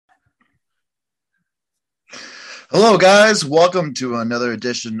Hello, guys. Welcome to another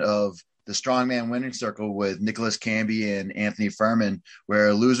edition of the Strongman Winning Circle with Nicholas Camby and Anthony Furman,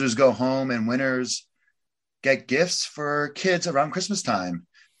 where losers go home and winners get gifts for kids around Christmas time.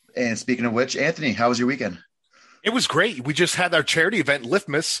 And speaking of which, Anthony, how was your weekend? It was great. We just had our charity event,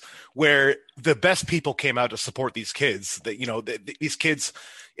 Liftmas, where the best people came out to support these kids. These kids,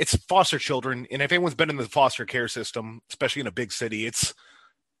 it's foster children, and if anyone's been in the foster care system, especially in a big city, it's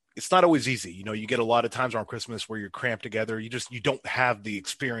not always easy. You get a lot of times around Christmas where you're cramped together. You don't have the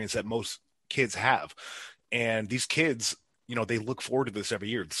experience that most kids have, and these kids, they look forward to this every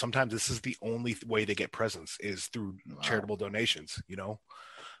year. Sometimes this is the only way they get presents is through charitable donations.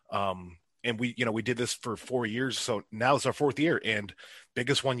 And we did this for 4 years. So now it's our fourth year and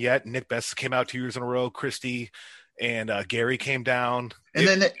biggest one yet. Nick Best came out 2 years in a row. Christy and Gary came down. And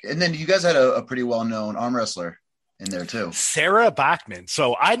then you guys had a pretty well-known arm wrestler in there too. Sarah Bachman.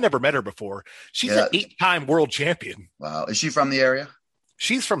 So I'd never met her before. She's an 8-time world champion. Wow. Is she from the area?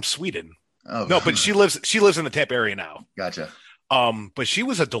 She's from Sweden. Oh, no, but she lives in the Tampa area now. Gotcha. But she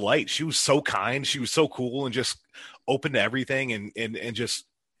was a delight. She was so kind. She was so cool and just open to everything and just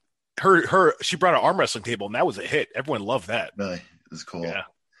she brought an arm wrestling table and that was a hit. Everyone loved that. Really? It's cool. Yeah.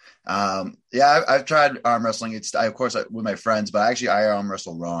 I've tried arm wrestling. Of course with my friends, but actually I arm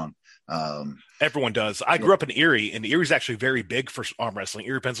wrestle wrong. Everyone does. I grew up in Erie, and Erie's actually very big for arm wrestling.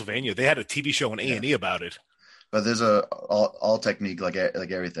 Erie, Pennsylvania. They had a TV show on A&E about it. But there's all technique like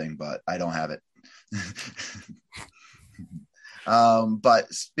everything, but I don't have it. But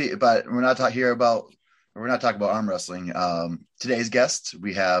we're not talking about arm wrestling. Today's guests,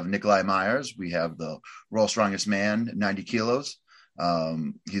 we have Nikolai Myers. We have the world's strongest man, 90 kilos.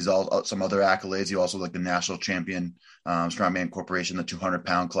 He's all some other accolades. He also like the national champion, Strongman Corporation, the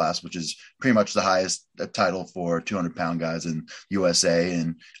 200-pound class, which is pretty much the highest title for 200-pound guys in USA,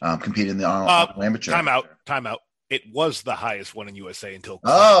 and competed in the Arnold amateur. Time out. It was the highest one in USA until.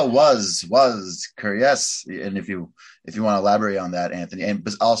 Oh, was yes. And if you want to elaborate on that, Anthony, and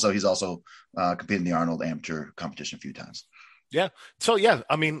also he's also competed in the Arnold amateur competition a few times. Yeah. So yeah,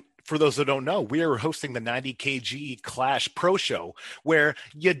 I mean, for those that don't know, we are hosting the 90 kg Clash Pro Show, where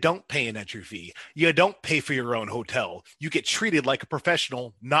you don't pay an entry fee. You don't pay for your own hotel. You get treated like a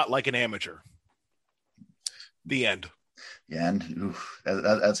professional, not like an amateur. The end. Yeah, and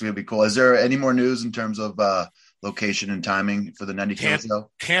that's going to be cool. Is there any more news in terms of location and timing for the 90 kilos though?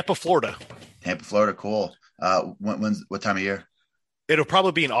 Tampa, Florida. Tampa, Florida. Cool. What time of year? It'll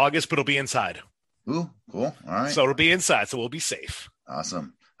probably be in August, but it'll be inside. Ooh, cool. All right. So it'll be inside, so we'll be safe.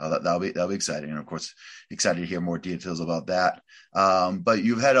 Awesome. That'll be exciting, and of course, excited to hear more details about that. But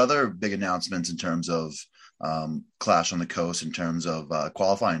you've had other big announcements in terms of Clash on the Coast, in terms of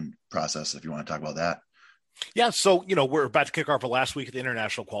qualifying process. If you want to talk about that. Yeah, so we're about to kick off our last week of the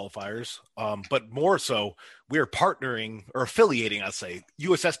international qualifiers, but more so, we're partnering or affiliating. I'd say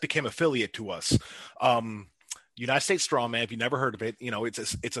USS became affiliate to us. United States Strongman. If you never heard of it, it's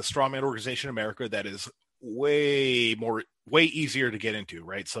a strongman organization in America that is way easier to get into,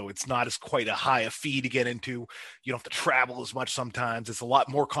 right? So it's not as quite a high a fee to get into. You don't have to travel as much sometimes. It's a lot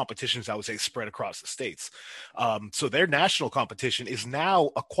more competitions, I would say, spread across the states. So their national competition is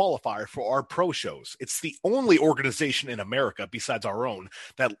now a qualifier for our pro shows. It's the only organization in America besides our own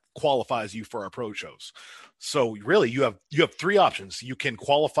that qualifies you for our pro shows. So really you have three options. You can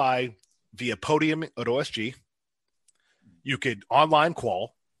qualify via podium at OSG. You could online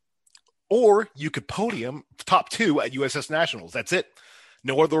qual, or you could podium top 2 at USS Nationals. That's it.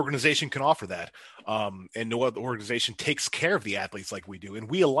 No other organization can offer that. And no other organization takes care of the athletes like we do. And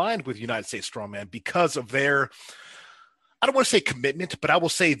we aligned with United States Strongman because of their, I don't want to say commitment, but I will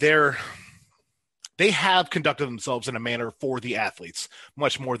say they have conducted themselves in a manner for the athletes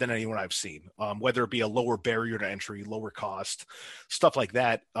much more than anyone I've seen, whether it be a lower barrier to entry, lower cost, stuff like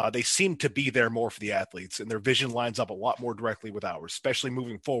that. They seem to be there more for the athletes, and their vision lines up a lot more directly with ours, especially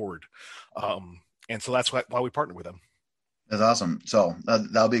moving forward. And so that's why we partner with them. That's awesome. So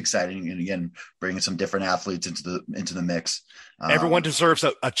that'll be exciting. And again, bringing some different athletes into the mix. Everyone deserves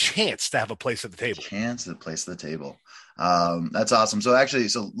a chance to have a place at the table. That's awesome. So actually,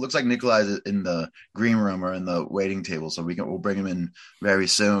 looks like Nikolai is in the green room or in the waiting table. So we'll bring him in very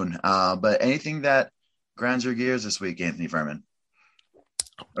soon. But anything that grinds your gears this week, Anthony Furman?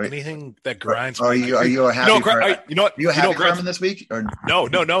 Anything that grinds. Are you happy? You know what? You happy Furman this week? Or no.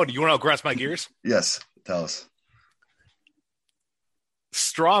 Do you want to know what grinds my gears? Yes. Tell us.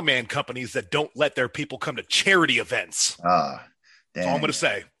 Strawman companies that don't let their people come to charity events. That's all I'm going to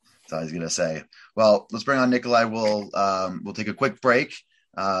say. That's all he's going to say. Well, let's bring on Nikolai. We'll take a quick break.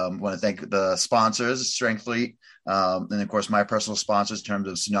 Want to thank the sponsors, Strength Fleet, and of course my personal sponsors in terms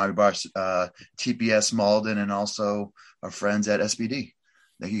of Tsunami Bar, TPS Malden, and also our friends at SBD.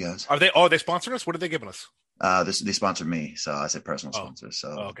 Thank you guys. Are they sponsoring us? What are they giving us? They sponsored me, so I said personal sponsors. So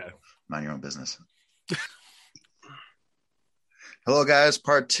okay, mind your own business. Hello, guys.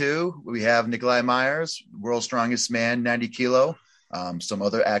 Part 2. We have Nikolai Myers, world's strongest man, 90 kilo. Some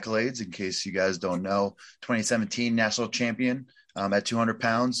other accolades, in case you guys don't know: 2017 national champion at 200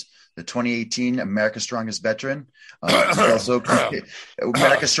 pounds. The 2018 America's Strongest Veteran. Also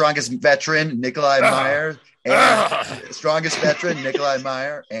America's Strongest Veteran, Nikolai Meyer, and Strongest Veteran, Nikolai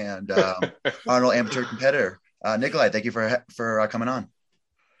Meyer, and Arnold Amateur Competitor. Nikolai, thank you for coming on.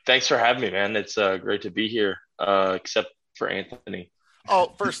 Thanks for having me, man. It's great to be here, except for Anthony.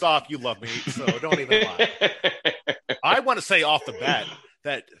 Oh, first off, you love me, so don't even lie. I want to say off the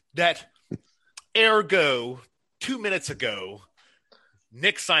bat that ergo 2 minutes ago,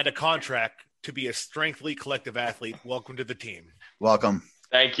 Nick signed a contract to be a Strength Fleet collective athlete. Welcome to the team. Welcome.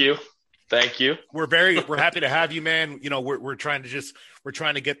 Thank you. We're happy to have you, man. You know, we're trying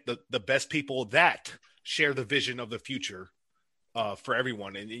to get the best people that share the vision of the future for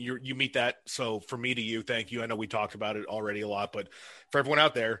everyone, and you meet that. So from me to you, thank you. I know we talked about it already a lot, but for everyone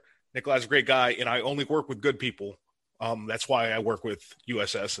out there, Nikolai's a great guy, and I only work with good people. That's why I work with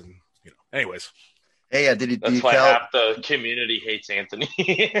USS, and anyways. Hey, That's why half the community hates Anthony.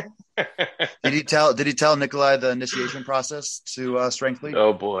 Did he tell Nikolai the initiation process to Strength Fleet?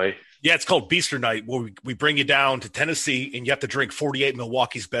 Oh boy. Yeah, it's called Beaster Night, where we bring you down to Tennessee, and you have to drink 48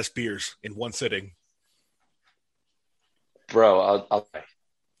 Milwaukee's best beers in one sitting. Bro, I'll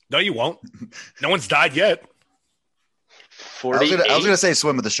No, you won't. No one's died yet. 48? I was gonna say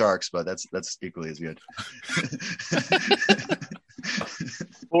swim with the sharks, but that's equally as good.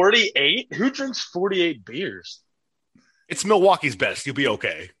 48? Who drinks 48 beers? It's Milwaukee's best. You'll be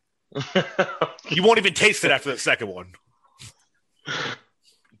okay. You won't even taste it after the second one.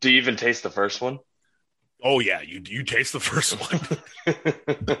 Do you even taste the first one? Oh yeah, you taste the first one.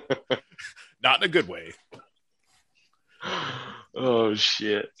 Not in a good way. Oh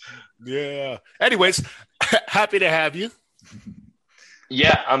shit. Yeah. Anyways, happy to have you.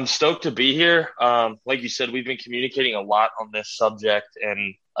 Yeah, I'm stoked to be here. Like you said, we've been communicating a lot on this subject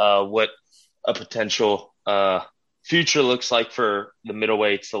and what a potential future looks like for the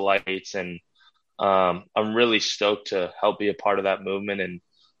middleweights, the lights, and I'm really stoked to help be a part of that movement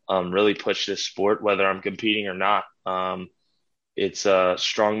and really push this sport, whether I'm competing or not. It's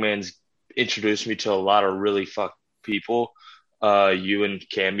Strongman's introduced me to a lot of really fucked people, you and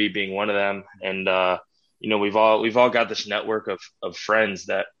Camby being one of them, and we've all got this network of friends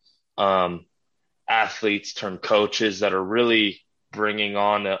that athletes turned coaches that are really bringing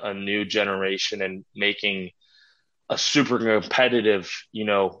on a new generation and making a super competitive,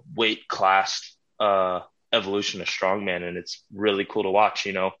 weight class evolution of strongman. And it's really cool to watch,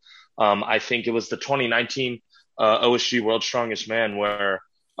 I think it was the 2019 OSG World's Strongest Man where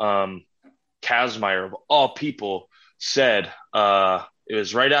Kazmaier, of all people, said it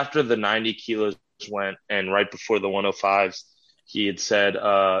was right after the 90 kilos went and right before the 105s, he had said,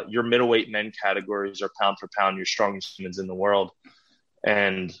 your middleweight men categories are pound for pound your strongest humans in the world.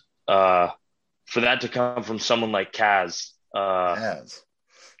 And for that to come from someone like Kaz,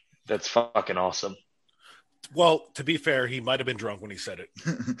 that's fucking awesome. Well, to be fair, he might have been drunk when he said it.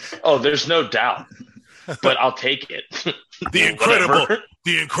 Oh, there's no doubt. But I'll take it. The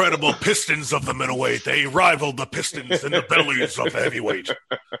incredible Pistons of the middleweight. They rivaled the Pistons in the bellies of the heavyweight.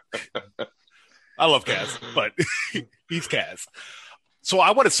 I love Kaz, but he's Kaz. So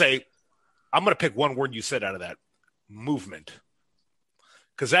I want to say, I'm going to pick one word you said out of that: movement,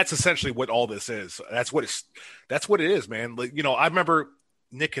 because that's essentially what all this is. That's what it is, man. Like, I remember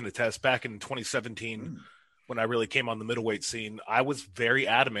Nick can attest back in 2017 when I really came on the middleweight scene. I was very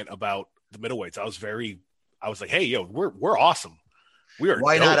adamant about the middleweights. I was like, hey, yo, we're awesome. We are.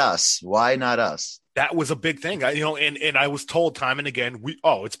 Why dope. not us? Why not us? That was a big thing. And I was told time and again,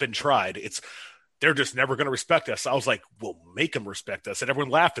 it's been tried. They're just never going to respect us. I was like, we'll make them respect us. And everyone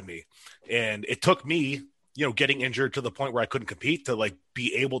laughed at me. And it took me, getting injured to the point where I couldn't compete to like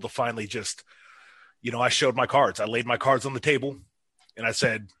be able to finally just, I showed my cards. I laid my cards on the table and I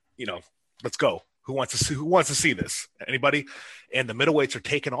said, let's go. Who wants to see this? Anybody? And the middleweights are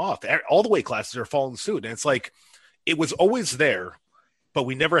taking off. All the weight classes are following suit. And it's like, it was always there, but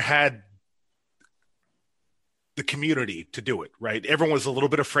we never had the community to do it, right? Everyone was a little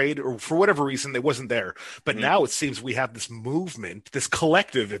bit afraid, or for whatever reason, it wasn't there. But now it seems we have this movement, this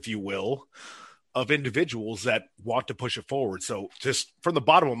collective, if you will, of individuals that want to push it forward. So just from the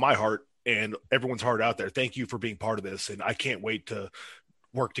bottom of my heart and everyone's heart out there, thank you for being part of this. And I can't wait to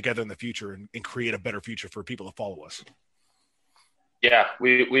work together in the future and create a better future for people to follow us. Yeah,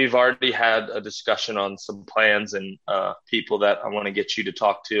 we've already had a discussion on some plans and people that I want to get you to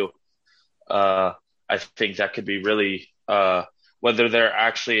talk to. I think that could be really whether they're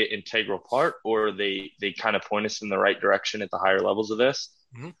actually an integral part or they kind of point us in the right direction at the higher levels of this.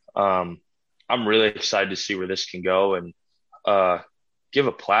 Mm-hmm. I'm really excited to see where this can go and give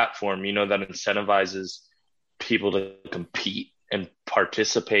a platform, that incentivizes people to compete and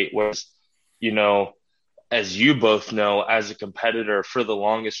participate. Whereas, as you both know, as a competitor for the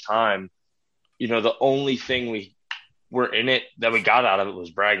longest time, the only thing we were in it that we got out of it was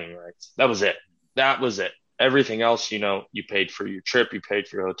bragging rights. That was it. Everything else, you paid for your trip, you paid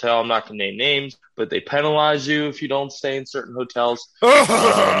for your hotel. I'm not going to name names, but they penalize you if you don't stay in certain hotels.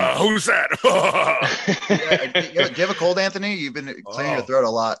 Who's that? Do you have a cold, Anthony? You've been clearing your throat a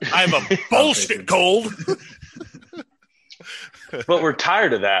lot. I have a bullshit cold. But we're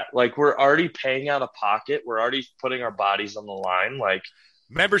tired of that. Like, we're already paying out of pocket. We're already putting our bodies on the line. Like,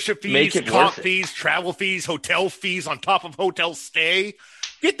 membership fees, comp fees, travel fees, hotel fees on top of hotel stay.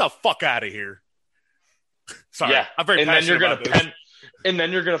 Get the fuck out of here. Sorry, yeah. I'm very passionate about this. And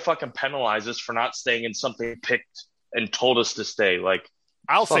then you're gonna fucking penalize us for not staying in something picked and told us to stay. Like,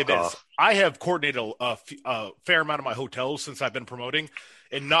 I'll say this: I have coordinated a fair amount of my hotels since I've been promoting,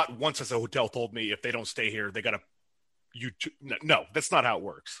 and not once has a hotel told me if they don't stay here, they gotta. No, that's not how it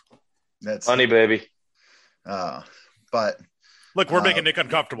works. That's funny, baby. But look, we're making Nick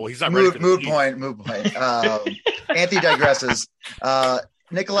uncomfortable. He's not ready. For mood point. Anthony digresses.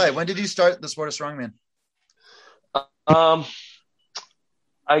 Nikolai, when did you start the sport of strongman?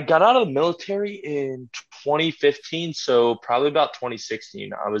 I got out of the military in 2015, so probably about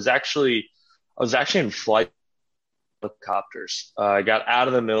 2016. I was actually in flight helicopters. I got out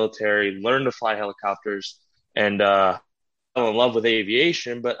of the military, learned to fly helicopters, and fell in love with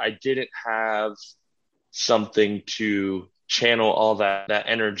aviation, but I didn't have something to channel all that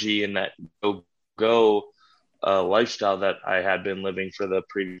energy and that go lifestyle that I had been living for the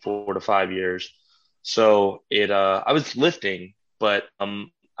previous 4 to 5 years. So I was lifting, but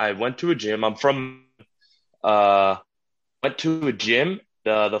I went to a gym. Went to a gym.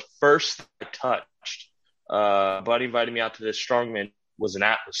 The first I touched, buddy invited me out to this strongman was an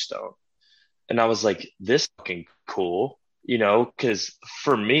Atlas stone. And I was like, this fucking cool, because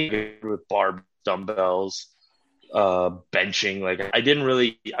for me, with bar dumbbells, benching, like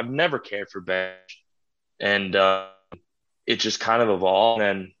I've never cared for bench. And it just kind of evolved.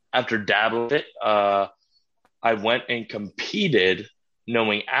 And after dabbling with it, I went and competed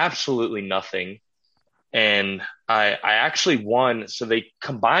knowing absolutely nothing. And I actually won. So they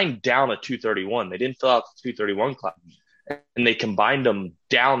combined down a 231. They didn't fill out the 231 class. And they combined them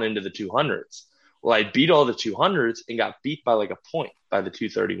down into the 200s. Well, I beat all the 200s and got beat by like a point by the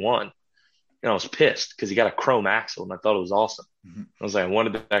 231. And I was pissed because he got a chrome axle, and I thought it was awesome. Mm-hmm. I was like, I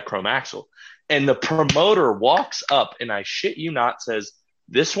wanted that chrome axle. And the promoter walks up, and I shit you not, says,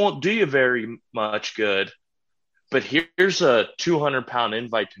 this won't do you very much good, but here's a 200-pound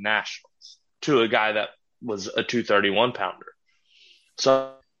invite to nationals to a guy that was a 231-pounder.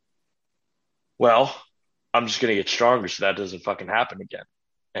 So, well, I'm just going to get stronger so that doesn't fucking happen again.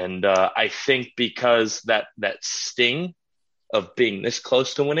 And I think because that sting of being this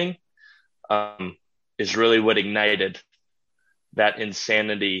close to winning is really what ignited that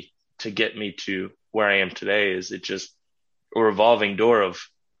insanity to get me to where I am today. Is it just a revolving door of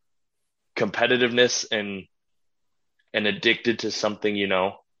competitiveness and addicted to something,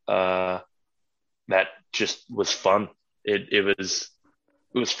 that just was fun. It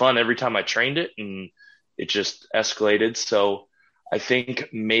was fun every time I trained it, and it just escalated. So I think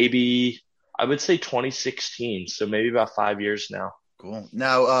maybe I would say 2016. So maybe about 5 years now. Cool.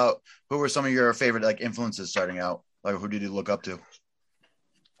 Now, who were some of your favorite influences starting out? Like, who did you look up to?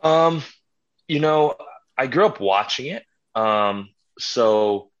 I grew up watching it.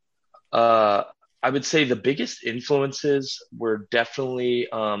 So I would say the biggest influences were definitely,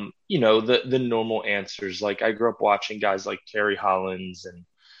 the normal answers. Like, I grew up watching guys like Terry Hollins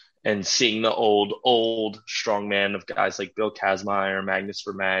and seeing the old strongman of guys like Bill Kazmaier, Magnus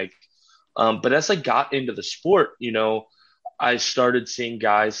Vermag. But as I got into the sport, I started seeing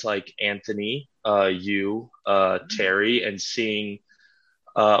guys like Anthony, Terry, and seeing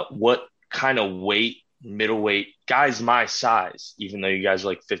what kind of weight, middleweight guys my size, even though you guys are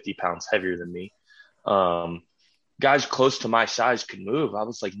like 50 pounds heavier than me, guys close to my size could move. I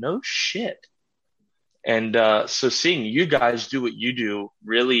was like, no shit. And so seeing you guys do what you do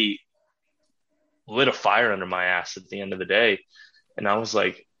really lit a fire under my ass at the end of the day. And I was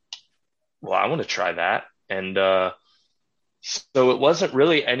like, well, I want to try that. And So it wasn't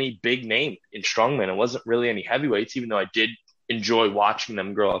really any big name in strongman. It wasn't really any heavyweights, even though I did enjoy watching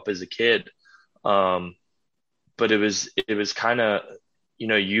them grow up as a kid. But it was kind of,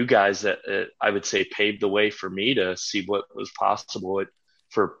 you guys that I would say paved the way for me to see what was possible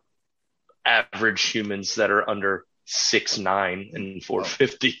for average humans that are under 6'9" and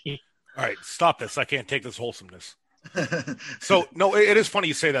 450. All right, stop this. I can't take this wholesomeness. So, no, it is funny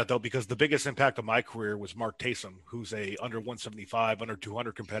you say that, though, because the biggest impact of my career was Mark Taysom, who's a under 175, under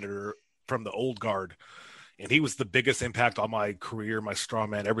 200 competitor from the old guard. And he was the biggest impact on my career, my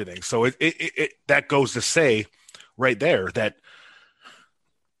strongman, everything. So it that goes to say right there that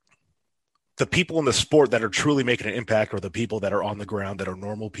the people in the sport that are truly making an impact are the people that are on the ground, that are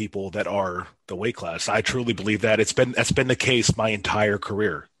normal people, that are the weight class. I truly believe that. That's been the case my entire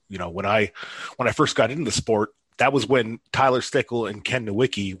career. When I first got into the sport, that was when Tyler Stickle and Ken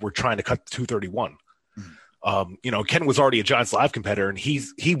Nowicki were trying to cut to 231. Ken was already a Giants Live competitor, and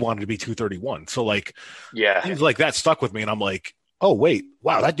he wanted to be 231. So things like that stuck with me, and I'm like, oh wait,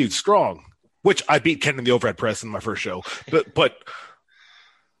 wow, that dude's strong. Which I beat Ken in the overhead press in my first show, but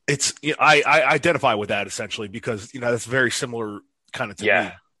it's I identify with that essentially because that's very similar kind of to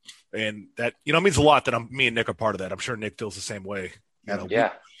me, and that means a lot that me and Nick are part of that. I'm sure Nick feels the same way.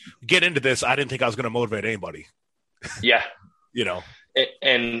 Get into this. I didn't think I was going to motivate anybody. Yeah.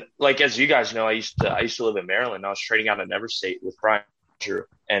 And like, as you guys know, I used to live in Maryland. I was training out in Everstate with Brian Drew.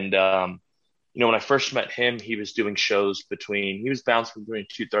 And, when I first met him, he was doing shows he was bouncing between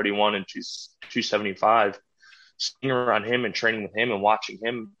 231 and 275, sitting around him and training with him and watching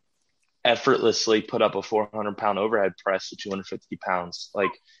him effortlessly put up a 400-pound overhead press to 250 pounds.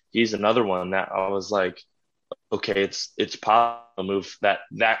 Like, he's another one that I was like, okay, it's possible to move that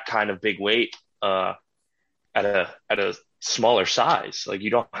kind of big weight at a smaller size. Like, you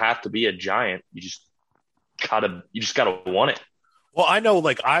don't have to be a giant. You just gotta want it. Well, I know,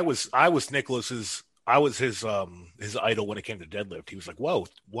 like I was Nicholas's. I was his idol when it came to deadlift. He was like, "Whoa,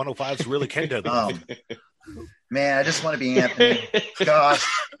 105s really can deadlift." Man, I just want to be Anthony.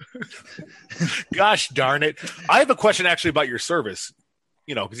 Gosh darn it! I have a question actually about your service.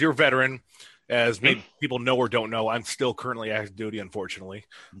 Because you're a veteran. As maybe people know or don't know, I'm still currently active duty, unfortunately.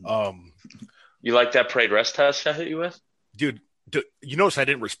 You like that parade rest test I hit you with? Dude, you notice I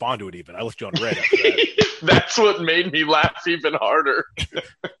didn't respond to it even. I left you on red after that. That's what made me laugh even harder.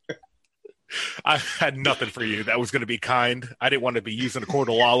 I had nothing for you. That was going to be kind. I didn't want to be using a court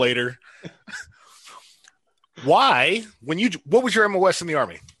of law later. Why? What was your MOS in the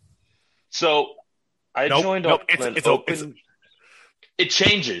Army? So I joined on an open. It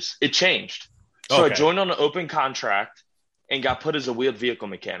changes. It changed. So I joined on an open contract and got put as a wheeled vehicle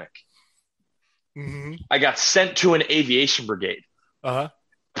mechanic. Mm-hmm. I got sent to an aviation brigade.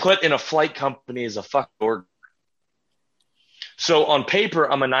 Put in a flight company as a fucking org. So on paper,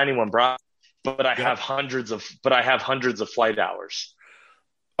 I'm a 91 Bravo, but I have hundreds of flight hours.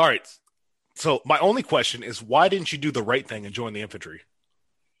 All right. So my only question is, why didn't you do the right thing and join the infantry,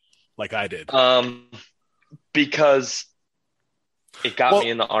 like I did? Because it got me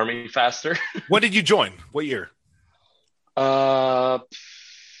in the Army faster. When did you join? What year?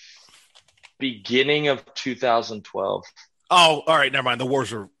 Beginning of 2012. Oh, all right. Never mind. The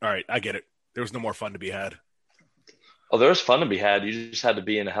wars were all right. I get it. There was no more fun to be had. Oh, there was fun to be had. You just had to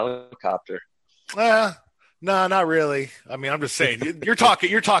be in a helicopter. No, not really. I mean, I'm just saying. You're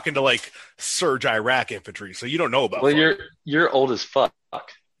talking to like Surge Iraq infantry, so you don't know about. Well, fun. you're old as fuck.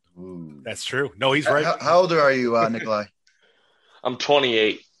 Ooh. That's true. No, he's right. How old are you, Nikolai? I'm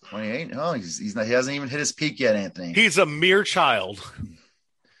 28. 28? Oh, he's not. He hasn't even hit his peak yet, Anthony. He's a mere child.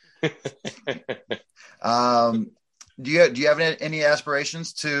 Do you have any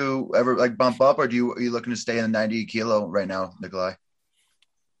aspirations to ever like bump up, or are you looking to stay in the 90 kilo right now, Nikolai?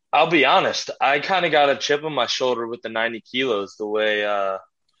 I'll be honest. I kind of got a chip on my shoulder with the 90 kilos. The way, I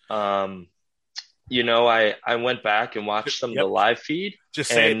went back and watched some of the live feed. Just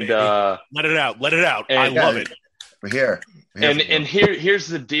say it, baby. Let it out. I love it. We're here. Here's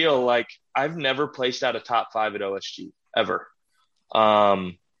the deal. Like, I've never placed out a top 5 at OSG ever.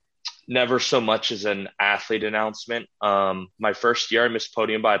 Never so much as an athlete announcement. My first year, I missed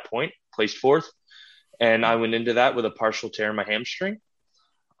podium by a point, placed 4th. And I went into that with a partial tear in my hamstring.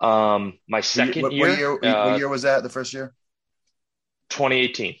 My second year. What year was that, the first year?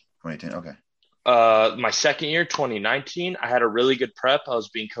 2018. 2018, okay. My second year, 2019, I had a really good prep. I was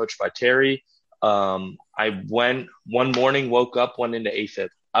being coached by Terry. I went one morning, woke up, went into AFib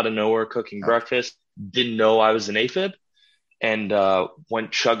out of nowhere, cooking breakfast. Didn't know I was an AFib. And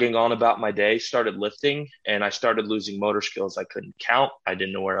went chugging on about my day, started lifting, and I started losing motor skills. I couldn't count. I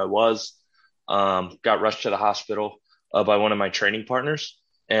didn't know where I was. Got rushed to the hospital. by one of my training partners.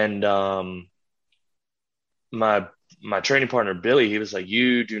 And my training partner, Billy, he was like,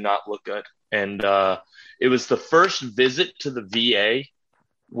 "You do not look good." And it was the first visit to the VA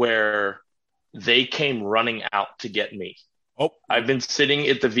where they came running out to get me. Oh, I've been sitting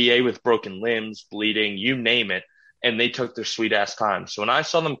at the VA with broken limbs, bleeding, you name it, and they took their sweet ass time. So when I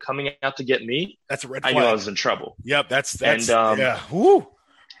saw them coming out to get me, that's a red I flag. knew I was in trouble. Yep, that's and yeah. Woo.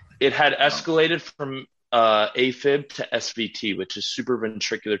 It had escalated from AFib to SVT, which is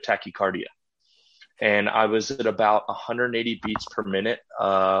supraventricular tachycardia. And I was at about 180 beats per minute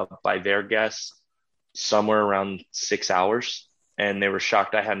by their guess, somewhere around 6 hours. And they were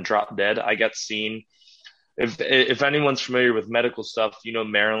shocked I hadn't dropped dead. I got seen. If anyone's familiar with medical stuff,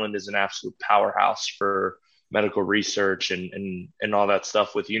 Maryland is an absolute powerhouse for medical research and all that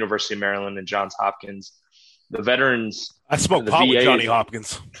stuff with University of Maryland and Johns Hopkins. The veterans. I smoked pot with Johnny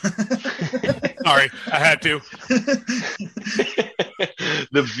Hopkins. Sorry, I had to.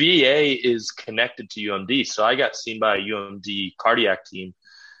 The VA is connected to UMD, so I got seen by a UMD cardiac team,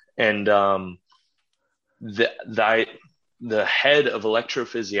 and the head of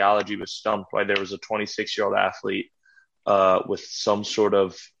electrophysiology was stumped why there was a 26-year-old athlete with some sort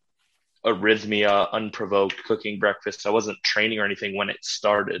of arrhythmia, unprovoked, cooking breakfast. I wasn't training or anything when it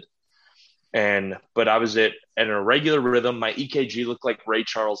started. But I was at an irregular rhythm. My EKG looked like Ray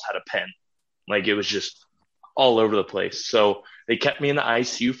Charles had a pen. Like it was just all over the place. So they kept me in the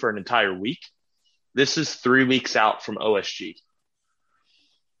ICU for an entire week. This is 3 weeks out from OSG.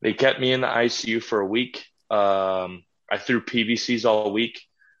 They kept me in the ICU for a week. I threw PVCs all week.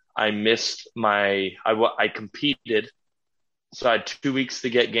 I missed I competed. So I had 2 weeks to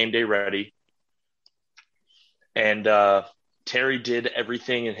get game day ready. And Terry did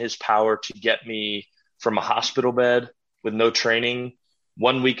everything in his power to get me from a hospital bed with no training,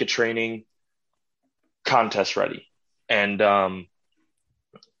 1 week of training, contest ready. And I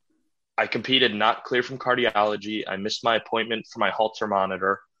competed not clear from cardiology. I missed my appointment for my Holter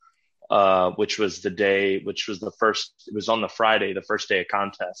monitor, which was on the Friday, the first day of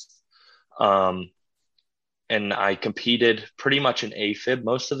contest. And I competed pretty much in AFib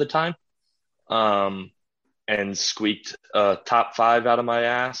most of the time. And squeaked top 5 out of my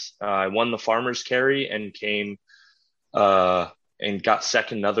ass. I won the farmer's carry and came and got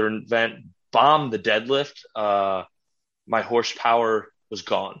second another event, bombed the deadlift. My horsepower was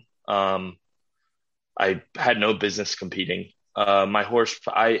gone. I had no business competing. I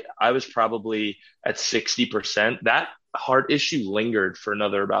was probably at 60%. That heart issue lingered for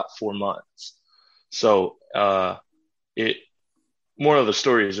another about 4 months. So moral of the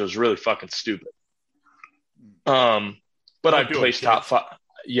story is it was really fucking stupid. But I placed top 5.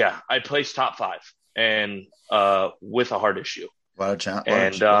 Yeah, I placed top 5 and with a heart issue. What a chance!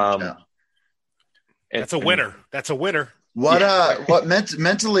 That's a winner. That's a winner. What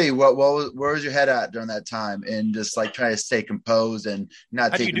mentally? Where was your head at during that time? And just like trying to stay composed and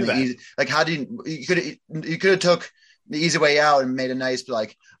not taking the easy. Like, how do you could have took the easy way out and made a nice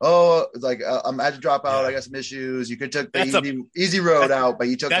like, I had to drop out. I got some issues. You could have took the easy road out, but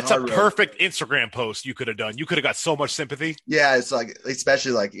you took the hard road. That's a perfect Instagram post you could have done. You could have got so much sympathy. Yeah, it's like,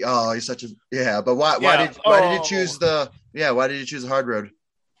 especially like, oh, you're such a But why did you choose the hard road?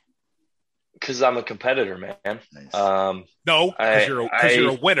 Because I'm a competitor, man. Nice. No, because you're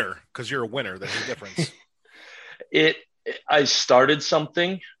a winner. Because you're a winner. There's a difference. I started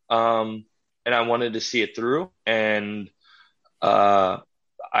something, and I wanted to see it through, and I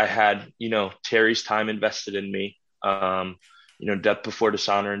had Terry's time invested in me. Death Before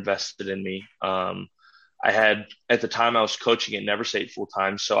Dishonor invested in me. I had, at the time I was coaching at Never Say It full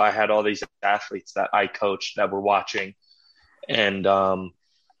time, so I had all these athletes that I coached that were watching, and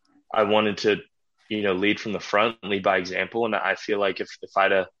I wanted to, lead from the front and lead by example. And I feel like if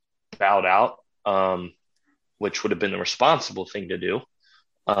I'd have bowed out, which would have been the responsible thing to do,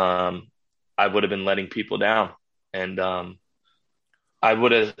 I would have been letting people down. And I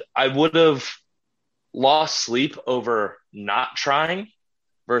would have lost sleep over not trying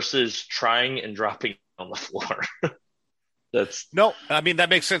versus trying and dropping on the floor. That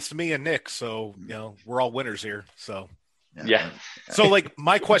makes sense to me and Nick. So, we're all winners here. So. Yeah. So, like,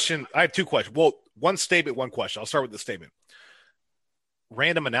 my question, I have 2 questions. Well, one statement, one question. I'll start with the statement.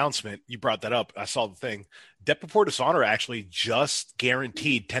 Random announcement. You brought that up. I saw the thing. Death Before Dishonor actually just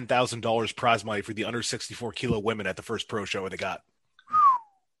guaranteed $10,000 prize money for the under 64 kilo women at the first pro show they got.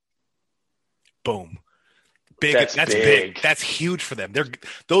 Boom. Big. That's big. That's huge for them.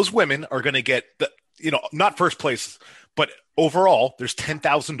 Those women are going to get not first place, but overall, there's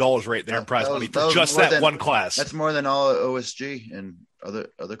 $10,000 right there in prize money for just that one class. That's more than all OSG and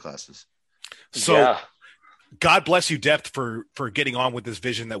other classes. So God bless you, Depth, for getting on with this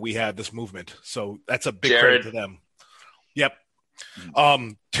vision that we have, this movement. So that's a big Jared. credit to them. Yep.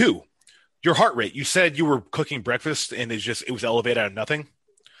 2, your heart rate. You said you were cooking breakfast and it was elevated out of nothing.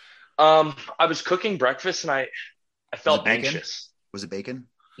 I was cooking breakfast and I felt anxious. Was it bacon?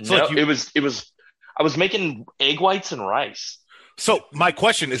 So No, it was. I was making egg whites and rice. So my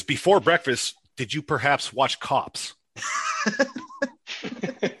question is, before breakfast, did you perhaps watch Cops?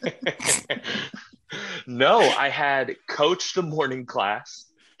 No, I had coached a morning class,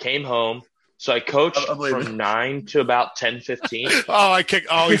 came home. So I coached from 9 to about 10:15.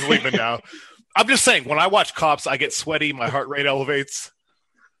 Oh, he's leaving now. I'm just saying, when I watch Cops, I get sweaty. My heart rate elevates.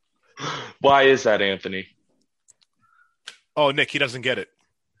 Why is that, Anthony? Oh, Nick, he doesn't get it.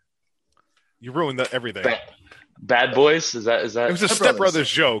 You ruined everything. Bad Boys? Is that? It was a Step Brothers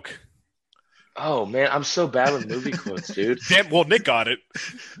joke. Oh man, I'm so bad with movie quotes, dude. Damn, well, Nick got it.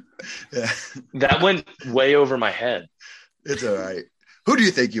 Yeah. That went way over my head. It's all right. Who do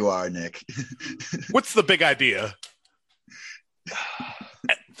you think you are, Nick? What's the big idea?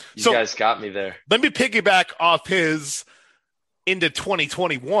 You guys got me there. Let me piggyback off his into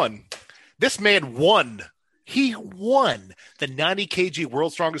 2021. This man won. He won the 90 kg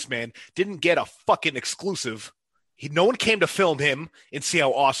World's Strongest Man. Didn't get a fucking exclusive. No one came to film him and see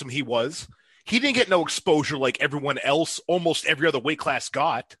how awesome he was. He didn't get no exposure like everyone else, almost every other weight class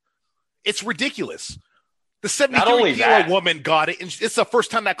got. It's ridiculous. The 73-kilo woman got it, and it's the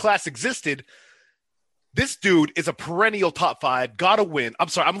first time that class existed. This dude is a perennial top 5, got to win. I'm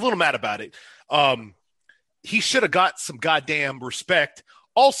sorry, I'm a little mad about it. He should have got some goddamn respect.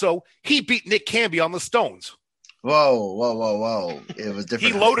 Also, he beat Nick Camby on the stones. Whoa. It was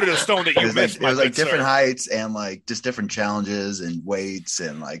different. He loaded a stone that you missed. It was like different heights and like just different challenges and weights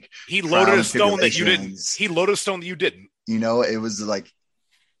and like he loaded a stone that you didn't. He loaded a stone that you didn't. You know, it was like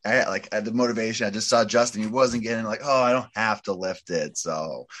I had the motivation. I just saw Justin. He wasn't getting like, oh, I don't have to lift it,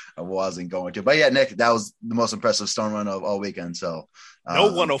 so I wasn't going to. But yeah, Nick, that was the most impressive stone run of all weekend. So no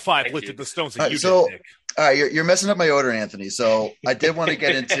 105 lifted the stones that you did, Nick. All right, you're messing up my order, Anthony. So I did want to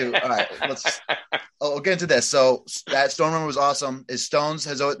get into. All right, I'll get into this. So that stone run was awesome. Has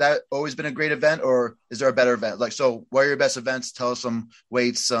that always been a great event, or is there a better event? Like, so what are your best events? Tell us some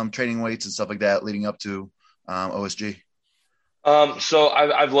weights, some training weights, and stuff like that leading up to OSG. So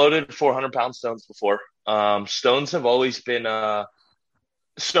I've loaded 400-pound stones before. Stones have always been.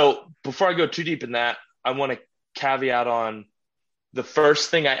 So before I go too deep in that, I want to caveat on the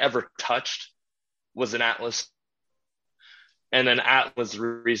first thing I ever touched was an Atlas. And then Atlas was the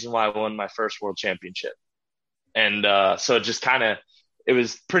reason why I won my first world championship. And so it just it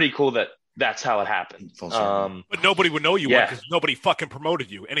was pretty cool that that's how it happened. But nobody would know you won because nobody fucking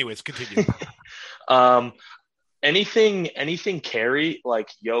promoted you. Anyways, continue. Anything carry, like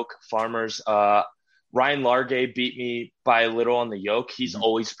yoke, farmers. Ryan Largay beat me by a little on the yoke. He's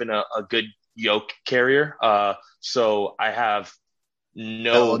always been a good yoke carrier. So I have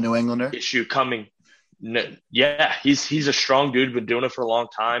no New Englander issue coming. No, yeah, he's a strong dude, been doing it for a long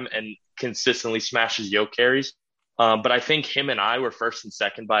time and consistently smashes yoke carries. But I think him and I were first and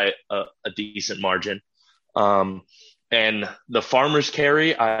second by a decent margin. And the farmers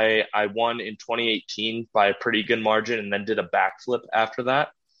carry, I won in 2018 by a pretty good margin and then did a backflip after that.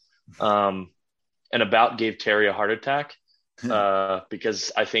 And about gave Terry a heart attack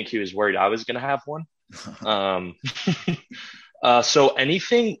because I think he was worried I was going to have one. So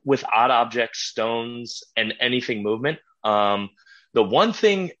anything with odd objects, stones, and anything movement. The one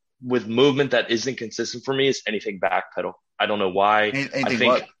thing with movement that isn't consistent for me is anything back pedal. I don't know why.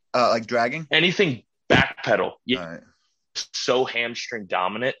 Anything like dragging? Anything back pedal. Yeah. Right. So hamstring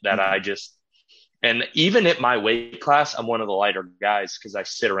dominant that and even at my weight class, I'm one of the lighter guys because I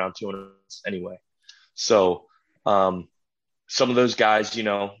sit around 200 anyway. So some of those guys,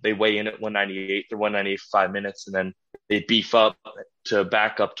 they weigh in at 198, they're 198 for 5 minutes, and then they beef up to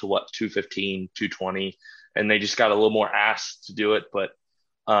back up to 215, 220, and they just got a little more ass to do it. But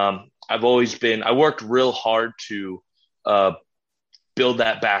I worked real hard to build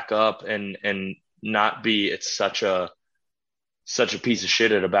that back up and not be it's such a piece of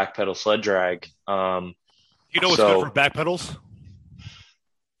shit at a back pedal sled drag. What's good for back pedals?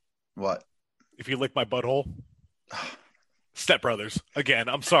 What? If you lick my butthole. Step Brothers. Again,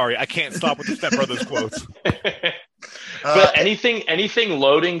 I'm sorry. I can't stop with the Step Brothers quotes. But anything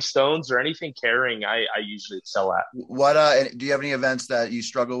loading stones or anything carrying, I usually excel at. What do you have any events that you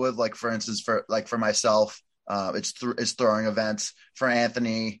struggle with? Like, for instance, for myself, it's throwing events. For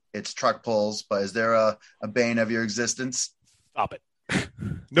Anthony, it's truck pulls. But is there a bane of your existence? Stop it.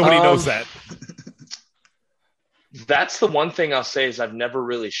 Nobody knows that. That's the one thing I'll say is I've never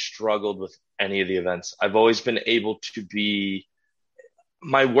really struggled with any of the events. I've always been able to be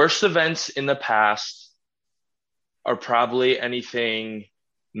my worst events in the past are probably anything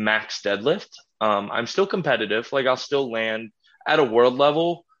max deadlift. I'm still competitive. Like I'll still land at a world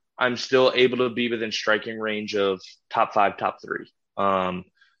level. I'm still able to be within striking range of top 5, top 3.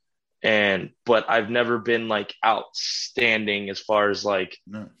 But I've never been like outstanding as far as like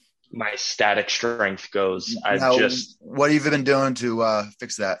my static strength goes. What have you been doing to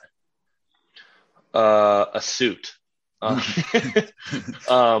fix that? A suit. Pulled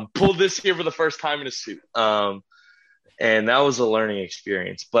this year for the first time in a suit. And that was a learning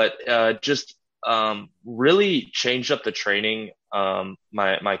experience, but just really changed up the training.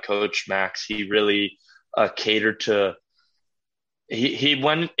 My coach, Max, he really catered to, he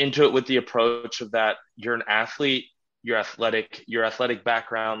went into it with the approach of that you're an athlete, you're athletic, your athletic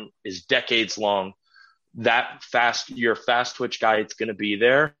background is decades long. You're a fast twitch guy, it's going to be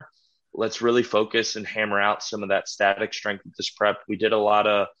there. Let's really focus and hammer out some of that static strength with this prep. We did a lot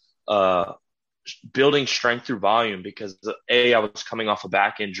of building strength through volume because I was coming off a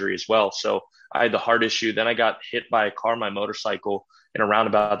back injury as well. So I had the heart issue. Then I got hit by a car on my motorcycle in a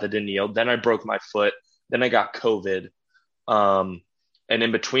roundabout that didn't yield. Then I broke my foot. Then I got COVID. And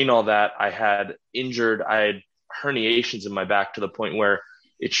in between all that, I had herniations in my back to the point where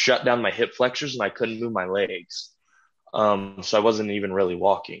it shut down my hip flexors and I couldn't move my legs. So I wasn't even really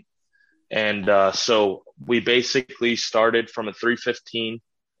walking. And so we basically started from a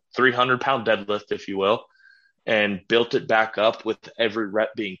 300-pound deadlift, if you will, and built it back up with every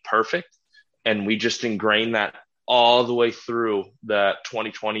rep being perfect. And we just ingrained that all the way through the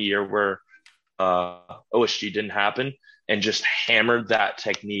 2020 year where OSG didn't happen, and just hammered that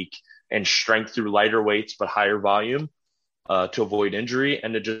technique and strength through lighter weights but higher volume to avoid injury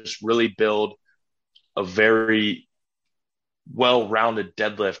and to just really build a very well-rounded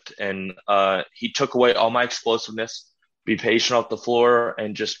deadlift. And he took away all my explosiveness, be patient off the floor,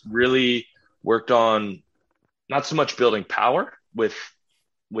 and just really worked on not so much building power with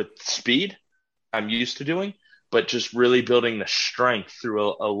speed I'm used to doing, but just really building the strength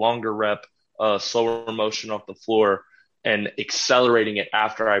through a longer rep, slower motion off the floor, and accelerating it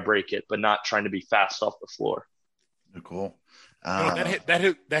after I break it, but not trying to be fast off the floor. Cool. That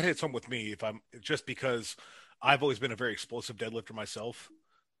hits home with me just because I've always been a very explosive deadlifter myself.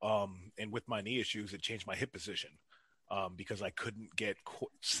 And with my knee issues, it changed my hip position. Because I couldn't get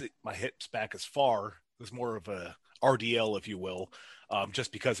my hips back as far. It was more of a RDL, if you will,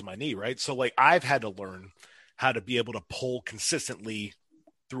 just because of my knee, right? So, like, I've had to learn how to be able to pull consistently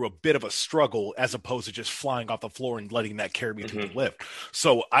through a bit of a struggle as opposed to just flying off the floor and letting that carry me through the lift.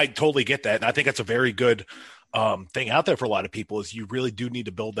 So I totally get that. And I think that's a very good thing out there for a lot of people is you really do need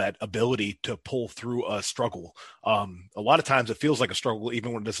to build that ability to pull through a struggle. A lot of times it feels like a struggle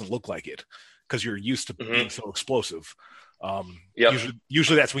even when it doesn't look like it, because you're used to being so explosive.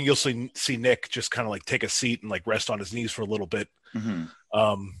 Usually that's when you'll see Nick just kind of like take a seat and like rest on his knees for a little bit. And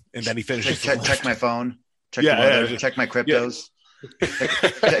then he finishes. Check my phone. Check the weather. Check my cryptos.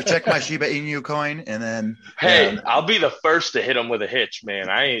 check my Shiba Inu coin, and then I'll be the first to hit him with a hitch, man.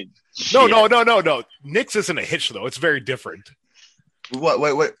 I ain't. No. Nick's isn't a hitch though. It's very different.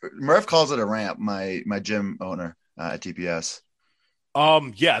 What? Murph calls it a ramp. My gym owner at TPS.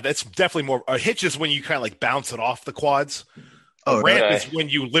 That's definitely more. A hitch is when you kind of like bounce it off the quads. A ramp is when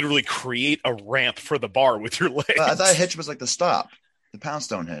you literally create a ramp for the bar with your legs. I thought a hitch was like the stop, the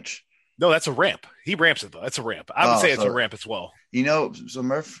poundstone hitch. No, that's a ramp. He ramps it though. That's a ramp. I would say it's a ramp as well. You know, so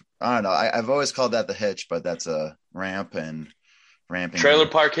Murph, I don't know. I've always called that the hitch, but that's a ramp and ramping. Trailer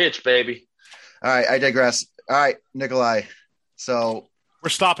park hitch, baby. All right, I digress. All right, Nikolai. So we're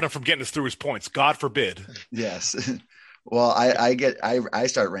stopping him from getting us through his points. God forbid. Yes. Well, I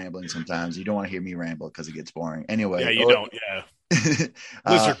start rambling sometimes. You don't want to hear me ramble because it gets boring. Anyway. Yeah, you don't. Yeah.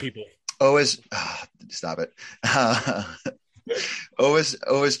 Lizard people. Stop it.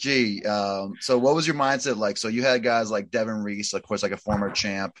 OSG. So what was your mindset like? So you had guys like Devin Reese, of course, like a former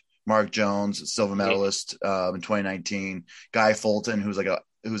champ, Mark Jones, silver medalist in 2019, Guy Fulton, who's an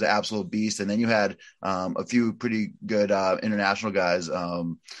absolute beast. And then you had a few pretty good international guys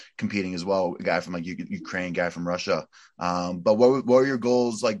competing as well. A guy from like Ukraine, guy from Russia. But what were your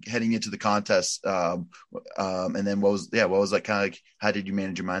goals like heading into the contest? And then what was like kind of like, how did you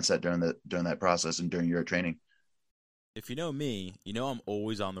manage your mindset during that process and during your training? If you know me, you know I'm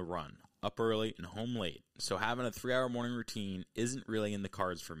always on the run, up early and home late. So having a 3-hour morning routine isn't really in the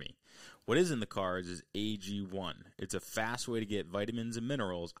cards for me. What is in the cards is AG1. It's a fast way to get vitamins and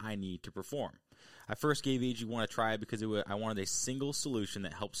minerals I need to perform. I first gave AG1 a try because I wanted a single solution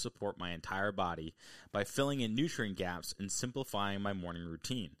that helps support my entire body by filling in nutrient gaps and simplifying my morning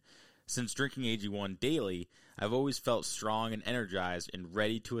routine. Since drinking AG1 daily, I've always felt strong and energized and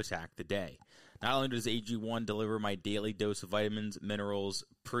ready to attack the day. Not only does AG1 deliver my daily dose of vitamins, minerals,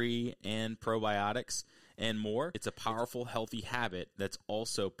 pre- and probiotics, and more, it's a powerful, healthy habit that's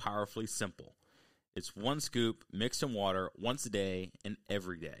also powerfully simple. It's one scoop mixed in water once a day and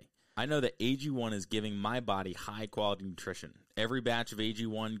every day. I know that AG1 is giving my body high-quality nutrition. Every batch of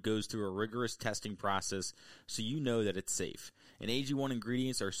AG1 goes through a rigorous testing process, so you know that it's safe. And AG1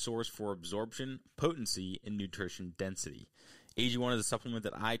 ingredients are sourced for absorption, potency, and nutrition density. AG1 is a supplement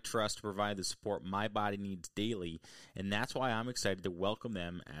that I trust to provide the support my body needs daily, and that's why I'm excited to welcome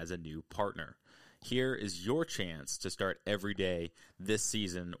them as a new partner. Here is your chance to start every day this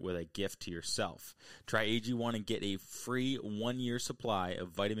season with a gift to yourself. Try AG1 and get a free 1-year supply of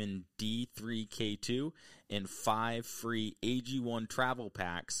vitamin D3K2 and 5 free AG1 travel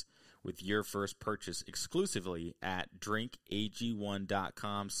packs with your first purchase exclusively at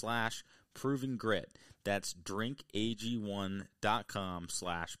drinkag1.com/provengrit. That's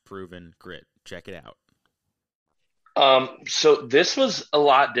drinkag1.com/provengrit. Check it out. So this was a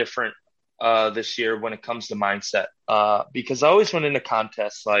lot different this year when it comes to mindset, because I always went into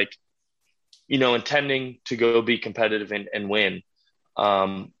contests like, intending to go be competitive and win.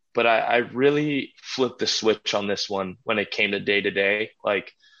 But I really flipped the switch on this one when it came to day to day.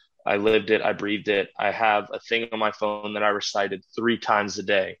 Like, I lived it, I breathed it. I have a thing on my phone that I recited 3 times a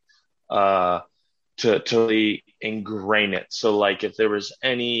day to really ingrain it. So like, if there was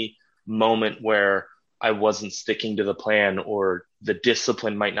any moment where I wasn't sticking to the plan or the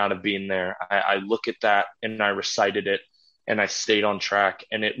discipline might not have been there, I look at that and I recited it and I stayed on track.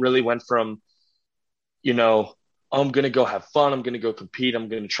 And it really went from, I'm going to go have fun, I'm going to go compete, I'm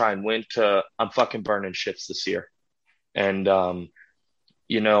going to try and win, to I'm fucking burning shifts this year. And, I'm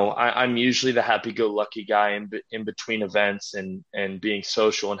usually the happy-go-lucky guy in between events and being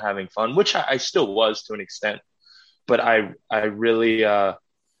social and having fun, which I still was to an extent. But I really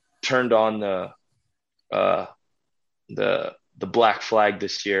turned on the black flag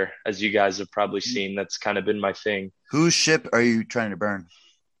this year, as you guys have probably seen. That's kind of been my thing. Whose ship are you trying to burn?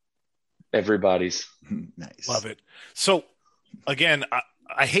 Everybody's. Nice. Love it. So again,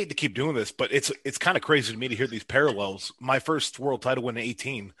 I hate to keep doing this, but it's kind of crazy to me to hear these parallels. My first world title win at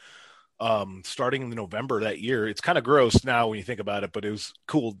 18, starting in November that year. It's kind of gross now when you think about it, but it was a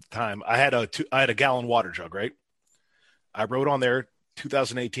cool time. I had a gallon water jug, right? I wrote on there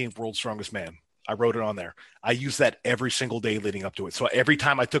 2018 World's Strongest Man. I wrote it on there. I used that every single day leading up to it. So every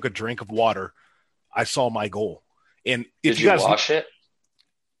time I took a drink of water, I saw my goal. And if Did you guys wash it?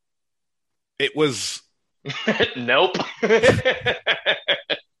 It was nope.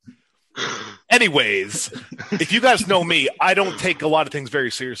 Anyways, if you guys know me, I don't take a lot of things very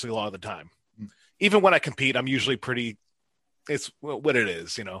seriously a lot of the time. Even when I compete, I'm usually it's what it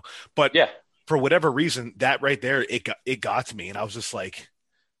is, But yeah, for whatever reason, that right there, it got to me. And I was just like,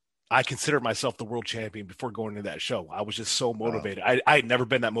 I considered myself the world champion before going to that show. I was just so motivated. I had never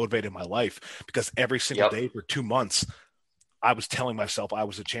been that motivated in my life, because every single day for 2 months, I was telling myself I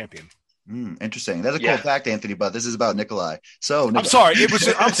was a champion. Interesting. That's a cool fact, Anthony, but this is about Nikolai. So Nikolai.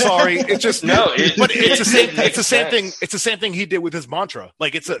 I'm sorry. It's just no, but it's the same. It's the same thing. It's the same thing he did with his mantra.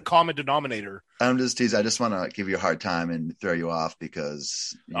 Like, it's a common denominator. I'm just teasing. I just want to give you a hard time and throw you off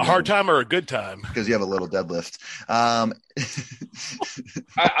because hard time or a good time, because you have a little deadlift. I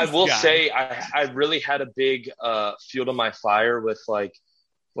will say I really had a big fuel to my fire with like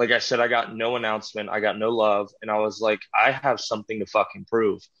I said, I got no announcement, I got no love, and I was like, I have something to fucking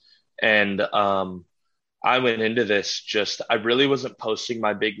prove. And I went into this I really wasn't posting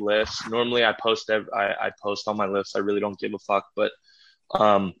my big lifts. Normally I post on my lifts. I really don't give a fuck. But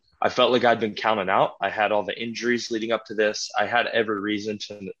I felt like I'd been counted out. I had all the injuries leading up to this. I had every reason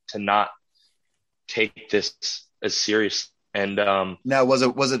to not take this as serious. And now was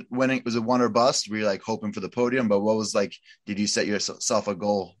it winning? Was it one or bust? Were you like hoping for the podium? But what was like? Did you set yourself a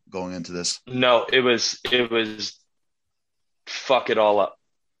goal going into this? No, it was fuck it all up.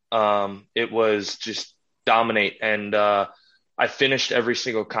 It was just dominate. And I finished every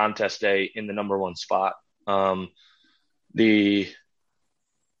single contest day in the number 1 spot.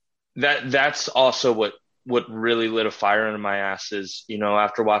 That's also what really lit a fire under my ass is,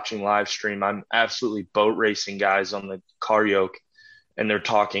 after watching live stream, I'm absolutely boat racing guys on the car yoke, and they're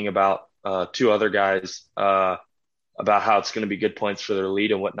talking about 2 other guys about how it's going to be good points for their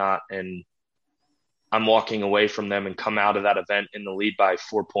lead and whatnot. And I'm walking away from them and come out of that event in the lead by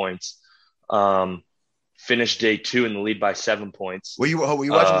 4 points. Finished day 2 in the lead by 7 points. Were you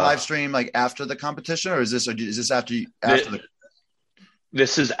watching live stream like after the competition, or is this after the?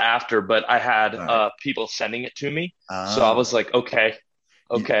 This is after, but I had people sending it to me, so I was like, okay.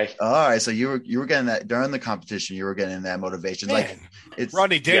 Okay. All right. So you were getting that during the competition. You were getting that motivation. Man, like it's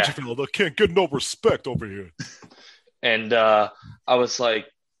Rodney Dangerfield. I can't get no respect over here. And I was like,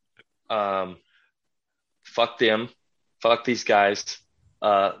 fuck them. Fuck these guys.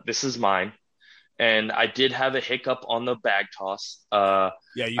 This is mine. And I did have a hiccup on the bag toss. Yeah,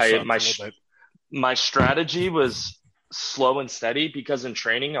 you sucked a little bit. My strategy was slow and steady because in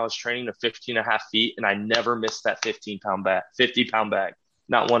training, I was training to 15 and a half feet and I never missed that 50-pound bag,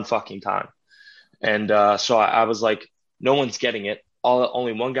 not one fucking time. And so I was like, no one's getting it.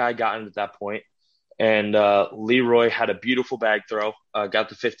 Only one guy got it at that point. And Leroy had a beautiful bag throw, got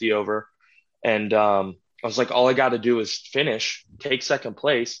the 50 over. And I was like, all I got to do is finish, take second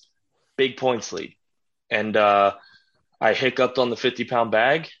place, big points lead. And I hiccuped on the 50-pound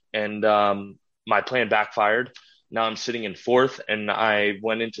bag and my plan backfired. Now I'm sitting in fourth, and I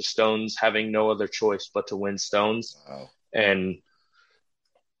went into stones having no other choice but to win stones. Wow. And,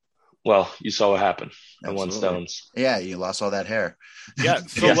 well, you saw what happened. Absolutely. I won stones. Yeah, you lost all that hair. Yeah,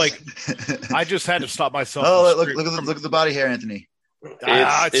 so Yes. like I just had to stop myself. Oh, look at the body hair, Anthony.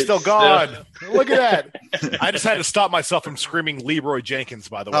 It's still gone. Look at that. I just had to stop myself from screaming Leroy Jenkins,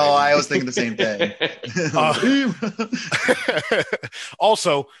 by the way. Oh, I was thinking the same thing.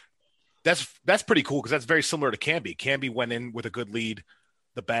 Also, that's pretty cool because that's very similar to Camby. Camby went in with a good lead.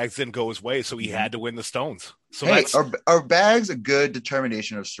 The bags didn't go his way, so he had to win the stones. So hey, that's are bags a good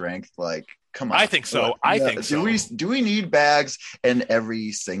determination of strength? Like, come on. I think so. I think so. Do we need bags in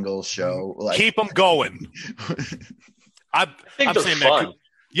every single show? Like, keep them going. I'm think they're saying fun. that.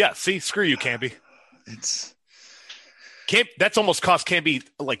 Yeah, see, screw you, Camby. it's That's almost cost Camby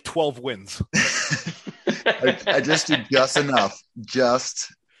like 12 wins. I just do just enough.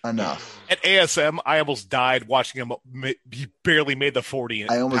 At ASM, I almost died watching him. He barely made the 40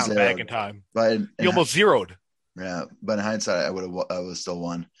 I almost pound bag in time. But He almost zeroed. Yeah, but in hindsight, I would have still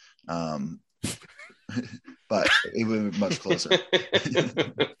won. But it would be much closer.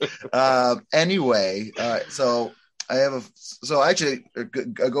 Anyway, so I have actually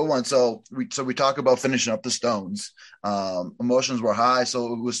go on. So we talk about finishing up the stones. Emotions were high,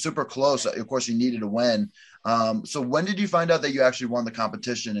 so it was super close. Of course, you needed to win. So when did you find out that you actually won the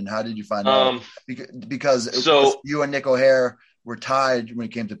competition, and how did you find out? Because you and Nick O'Hare were tied when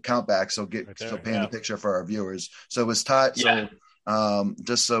it came to countback. So paint the picture for our viewers. So it was tied. Yeah. So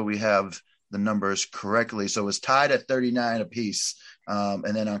just so we have the numbers correctly, so it was tied at 39 apiece.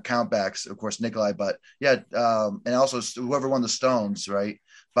 And then on countbacks, of course, Nikolai. But yeah, and also whoever won the stones, right?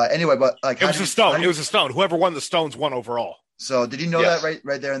 But anyway, It was a stone. It was a stone. Whoever won the stones won overall. So did you know that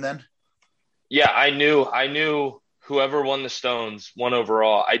right there and then? Yeah, I knew whoever won the stones won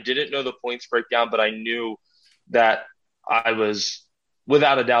overall. I didn't know the points breakdown, but I knew that I was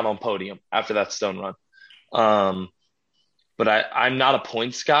without a doubt on podium after that stone run. But I'm not a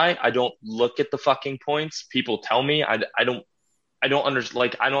points guy. I don't look at the fucking points. People tell me I don't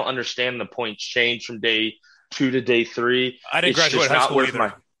understand the points change from day 2 to day 3. I didn't graduate high school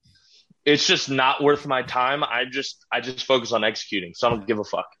either. It's just not worth my time. I just focus on executing. So I don't give a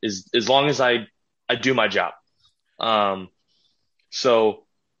fuck as long as I do my job. So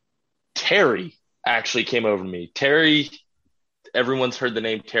Terry actually came over to me. Terry, everyone's heard the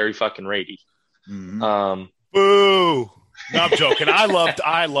name Terry fucking Rady. Mm-hmm. Boo. No, I'm joking. I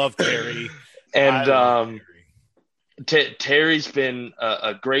love Terry. And Terry's been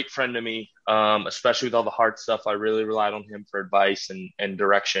a great friend to me, especially with all the hard stuff. I really relied on him for advice and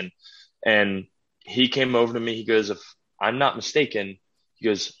direction. And he came over to me. He goes, if I'm not mistaken, he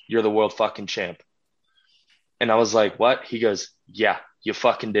goes, you're the world fucking champ. And I was like, what? He goes, yeah, you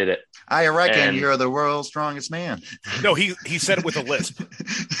fucking did it. I reckon you're the world's strongest man. No, he said it with a lisp.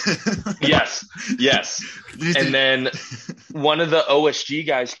 Yes. And then one of the OSG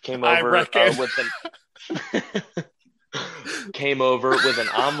guys came over with an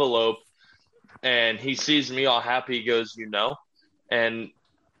envelope, and he sees me all happy. He goes, and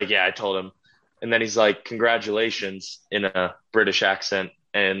yeah, I told him. And then he's like, congratulations, in a British accent.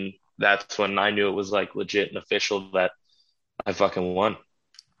 And that's when I knew it was like legit and official that I fucking won.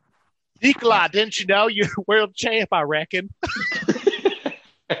 Nikolai, didn't you know you're world champ, I reckon?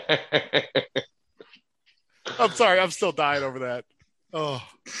 I'm sorry. I'm still dying over that. Oh.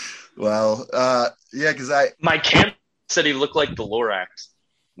 Well, yeah, because my camp said he looked like the Lorax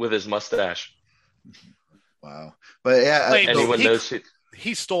with his mustache. Wow. But yeah, anyone knows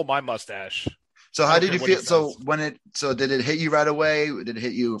he stole my mustache. So how did you feel? So did it hit you right away? Did it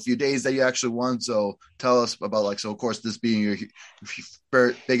hit you a few days that you actually won? So tell us about of course, this being your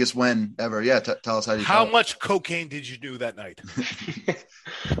biggest win ever. Yeah. Tell us how much cocaine did you do that night?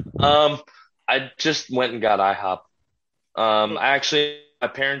 I just went and got IHOP. I actually my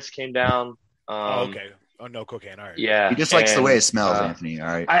parents came down. Okay. Oh, no cocaine. All right. Yeah. He just likes the and, way it smells, Anthony. All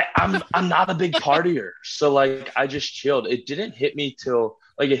right. I'm not a big partier, so like I just chilled. It didn't hit me till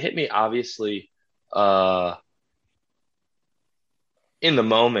like it hit me obviously in the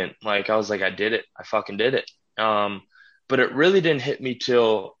moment. Like I was like, I did it. I fucking did it. But it really didn't hit me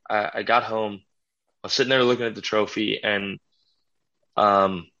till I got home. I was sitting there looking at the trophy, and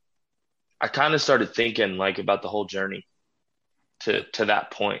I kind of started thinking like about the whole journey to that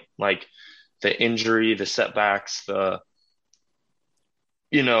point, like the injury, the setbacks, the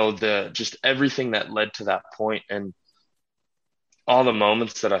just everything that led to that point, and all the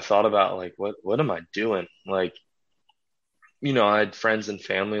moments that I thought about, like, what am I doing? Like, I had friends and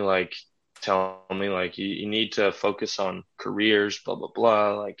family like tell me like you need to focus on careers, blah blah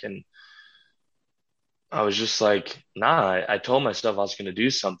blah. Like, and I was just like, nah. I told myself I was going to do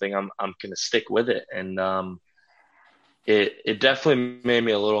something. I'm going to stick with it, and it definitely made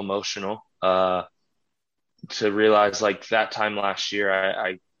me a little emotional. To realize like that time last year,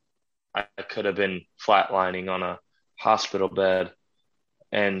 I could have been flatlining on a hospital bed,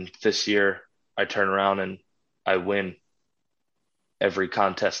 and this year I turn around and I win every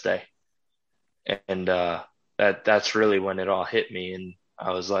contest day, and that's really when it all hit me, and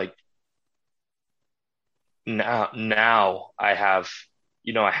I was like, now I have,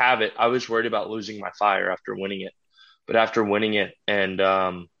 I have it. I was worried about losing my fire after winning it, but after winning it,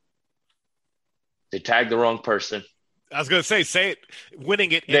 and they tagged the wrong person. I was gonna say it,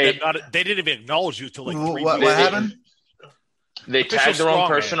 winning it, and they didn't even acknowledge you till like 3 What weeks. happened? They Official tagged the wrong Strongman.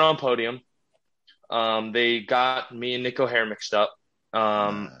 person on podium. They got me and Nick O'Hare mixed up.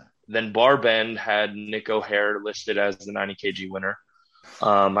 Then Barbend had Nick O'Hare listed as the 90 kg winner.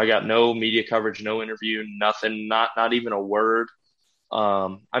 I got no media coverage, no interview, nothing, not even a word.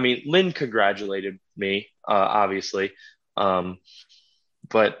 I mean, Lynn congratulated me, obviously,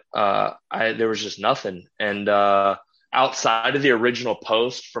 but there was just nothing. And outside of the original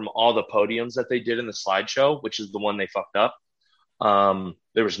post from all the podiums that they did in the slideshow, which is the one they fucked up,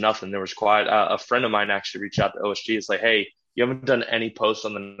 there was nothing. There was quiet. A friend of mine actually reached out to OSG. It's like, hey, you haven't done any posts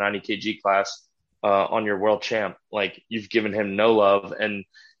on the 90 kg class on your world champ. Like, you've given him no love. And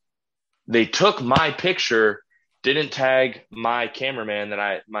they took my picture, didn't tag my cameraman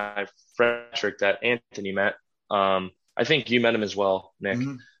my friend Patrick that Anthony met. I think you met him as well, Nick.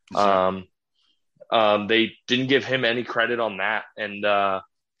 Mm-hmm. They didn't give him any credit on that. And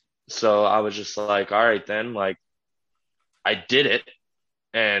so I was just like, all right, then, like, I did it,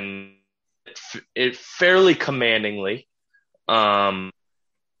 and it fairly commandingly.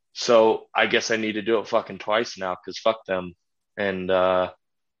 So I guess I need to do it fucking twice now, because fuck them. And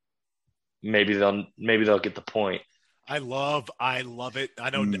maybe they'll get the point. I love it. I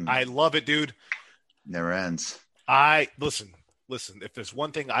know. I love it, dude. Never ends. Listen. If there's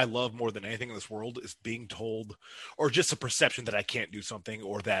one thing I love more than anything in this world, is being told, or just a perception that I can't do something,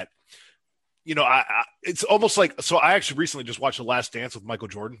 or that, it's almost like. So I actually recently just watched The Last Dance with Michael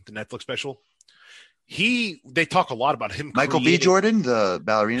Jordan, the Netflix special. They talk a lot about him. Michael B. Jordan, the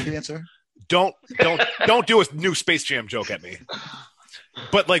ballerina dancer. Don't do a new Space Jam joke at me.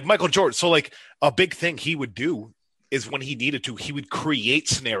 But like Michael Jordan, so like a big thing he would do is when he needed to, he would create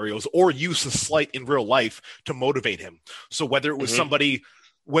scenarios or use the slight in real life to motivate him. So whether it was somebody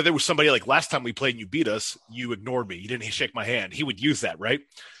like last time we played and you beat us, you ignored me, you didn't shake my hand. He would use that, right?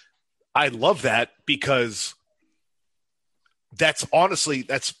 I love that, because that's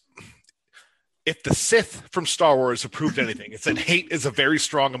if the Sith from Star Wars have proved anything, it's that hate is a very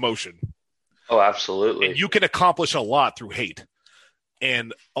strong emotion. Oh, absolutely. And you can accomplish a lot through hate.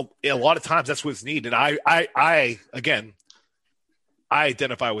 And a lot of times that's what's needed. And I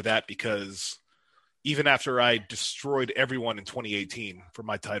identify with that, because even after I destroyed everyone in 2018 for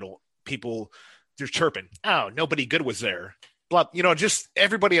my title, people, they're chirping, oh, nobody good was there. Blah, just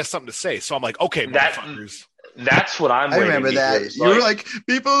everybody has something to say. So I'm like, okay, motherfuckers. That's what I'm. I remember that. You were like,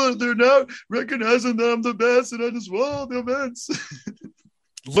 people, they're not recognizing that I'm the best, and I just won the events.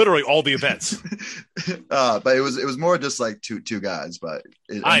 Literally all the events. But it was more just like two guys. But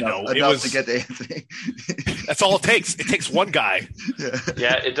enough to get to Anthony. That's all it takes. It takes one guy.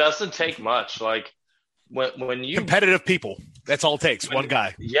 Yeah, it doesn't take much. Like when you competitive people, that's all it takes. One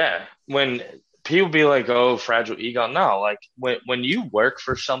guy. Yeah, when people be like, "Oh, fragile ego," no. Like when you work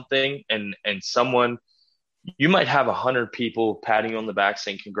for something and someone. You might have 100 people patting you on the back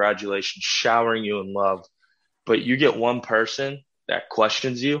saying congratulations, showering you in love, but you get one person that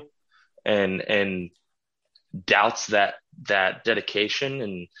questions you and doubts that dedication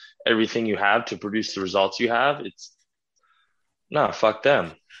and everything you have to produce the results you have. No, fuck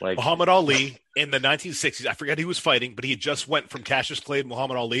them. Like Muhammad Ali in the 1960s, I forget who he was fighting, but he had just went from Cassius Clay to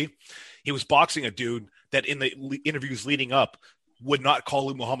Muhammad Ali. He was boxing a dude that in the interviews leading up would not call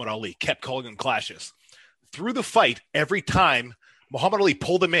him Muhammad Ali, kept calling him Cassius. Through the fight, every time Muhammad Ali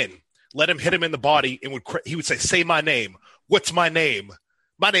pulled him in, let him hit him in the body, and he would say my name. What's my name?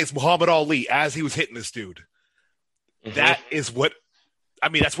 My name's Muhammad Ali, as he was hitting this dude. Mm-hmm. That is what, I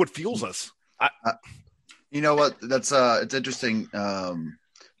mean, that's what fuels us. You know what? That's it's interesting.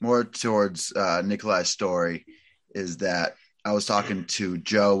 More towards Nikolai's story is that I was talking to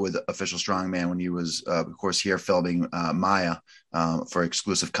Joe with Official Strongman when he was, of course, here filming Maya for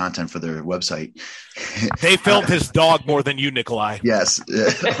exclusive content for their website. They filmed his dog more than you, Nikolai. Yes.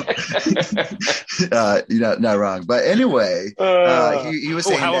 You're not wrong. But anyway, he was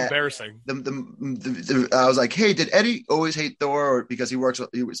saying how that embarrassing. I was like, hey, did Eddie always hate Thor? Or because he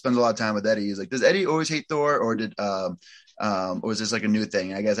spends a lot of time with Eddie. He's like, does Eddie always hate Thor? Or or was this like a new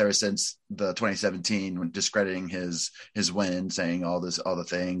thing? I guess ever since the 2017, when discrediting his win, saying all the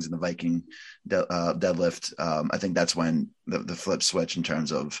things and the Viking deadlift, I think that's when the flip switch in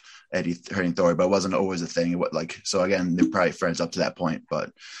terms of Eddie hurting Thor, but it wasn't always a thing. So again, they're probably friends up to that point,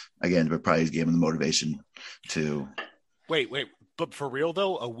 but again, they probably gave him the motivation to wait. But for real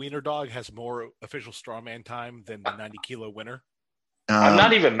though, a wiener dog has more official strongman time than the 90 kilo winner. I'm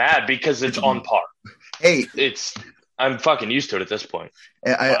not even mad because it's on par. Hey, I'm fucking used to it at this point.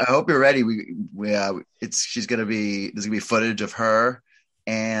 I hope you're ready. There's gonna be footage of her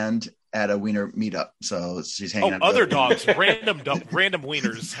and at a wiener meetup. So she's hanging out. Other dogs, random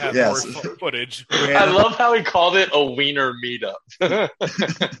wieners have more footage. I love how he called it a wiener meetup.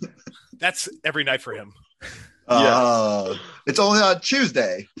 That's every night for him. It's only on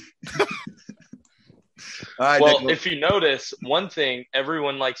Tuesday. All right, well, if you notice, one thing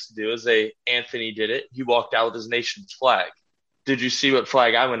everyone likes to do is Anthony did it. He walked out with his nation's flag. Did you see what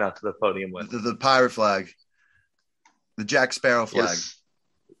flag I went out to the podium with? The pirate flag. The Jack Sparrow flag.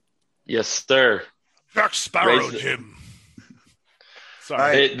 Yes sir. Jack Sparrow, Jim.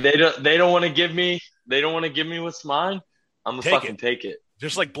 Sorry. They don't want to give me what's mine. I'm gonna fucking take it.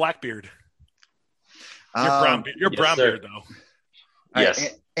 Just like Blackbeard. You're Brownbeard though. Yes.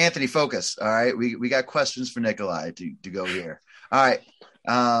 Right, Anthony, focus. All right. We got questions for Nikolai to go here. All right.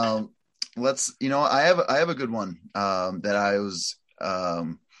 I have a good one that I was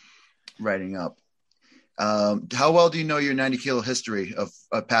writing up. How well do you know your 90 kilo history of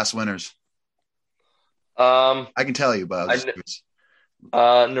past winners? I can tell you, but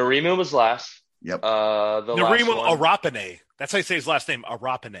Narimu was last. Yep. Narimu Arapane. That's how you say his last name,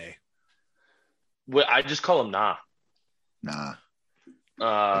 Arapane. Well, I just call him Nah. Nah.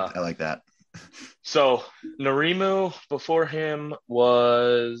 I like that. So Narimu before him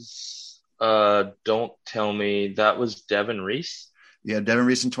was don't tell me that was Devin Reese. Yeah, Devin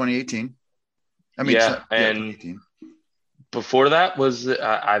Reese in 2018. And 2018. Before that was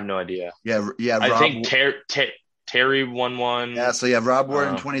I have no idea. Yeah. I think Terry won one. Yeah, so you have Rob Ward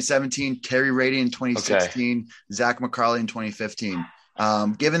in 2017, Terry Rady in 2016, Zach McCarley in 2015.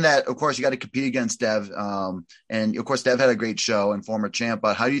 Given that, of course, you got to compete against Dev, and of course, Dev had a great show and former champ.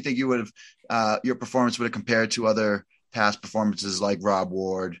 But how do you think you would have your performance would have compared to other past performances like Rob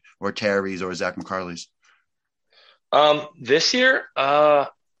Ward or Terry's or Zach McCarley's? This year,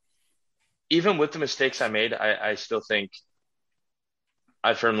 even with the mistakes I made, I still think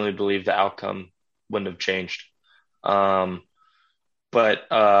I firmly believe the outcome wouldn't have changed. Suck it,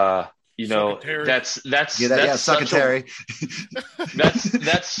 Terry.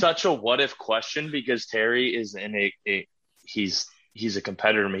 That's such a what if question because Terry is he's a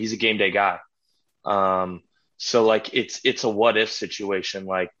competitor. He's a game day guy. So like it's a what if situation,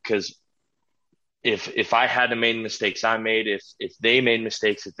 like, because if I hadn't made mistakes I made, if they made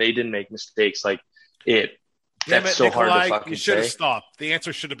mistakes, if they didn't make mistakes, like that's so Nikolai, hard to fucking say. You should have stopped. The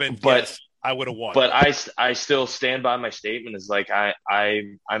answer should have been yes. I would have won. But I still stand by my statement. Is like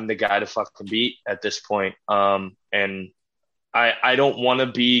I'm the guy to fucking beat at this point. And I don't want to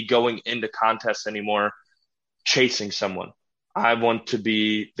be going into contests anymore chasing someone. I want to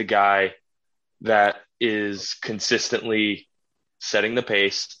be the guy that is consistently setting the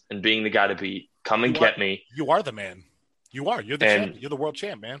pace and being the guy to beat. Come and get me. You are the man. You are. You're the champ. You're the world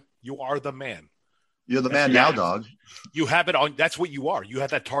champ, man. You are the man. You're the man now, dog. You have it on. That's what you are. You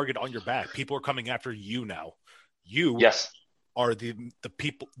have that target on your back. People are coming after you now. You are the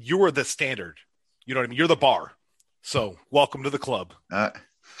people. You are the standard. You know what I mean? You're the bar. So welcome to the club.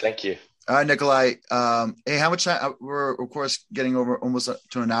 Thank you. All right, Nikolai. Hey, how much time? We're, of course, getting over almost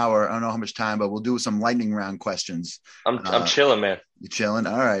to an hour. I don't know how much time, but we'll do some lightning round questions. I'm chilling, man. You chilling?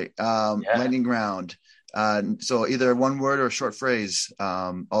 All right. Lightning round. So either one word or a short phrase.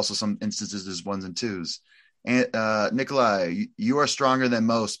 Also, some instances there's ones and twos. And Nikolai, you are stronger than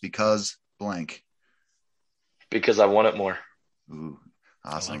most because blank. Because I want it more. Ooh,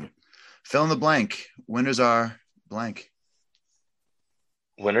 I awesome. like it. Fill in the blank. Winners are blank.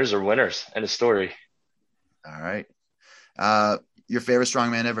 Winners are winners. End of story. All right. Your favorite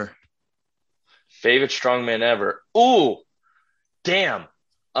strongman ever? Favorite strongman ever. Ooh, damn.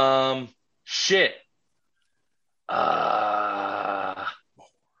 Shit.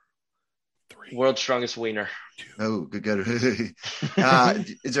 Three. World's strongest wiener. Oh, good. Do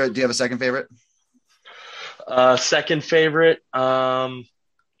you have a second favorite? Second favorite. 4,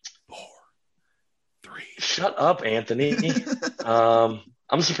 3. Shut up, Anthony.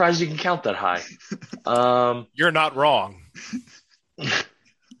 I'm surprised you can count that high. You're not wrong.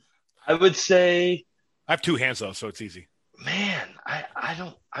 I would say, I have 2 hands though, so it's easy. man,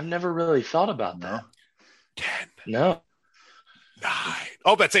 I've never really thought about No. that. 10, No. 9.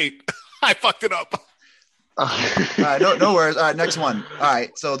 Oh, that's 8. I fucked it up. All right, no worries. All right, next one. All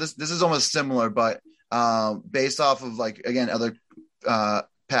right, so this is almost similar, but based off of like again other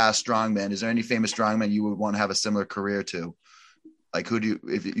past strongmen, is there any famous strongman you would want to have a similar career to? Like who do you,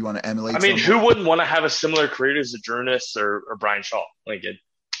 if you want to emulate? I mean, someone? who wouldn't want to have a similar career to Zadrunas or Brian Shaw? Like it.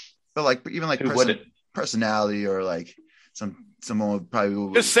 But like even like Who wouldn't? personality or like someone would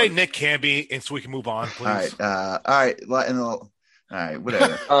probably Just say Nick Canby, and so we can move on, please. All right,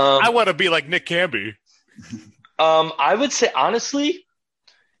 whatever. I want to be like Nick Canby. I would say honestly,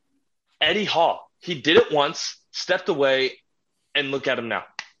 Eddie Hall. He did it once, stepped away, and look at him now.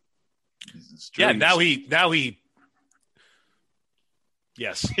 Yeah, now he.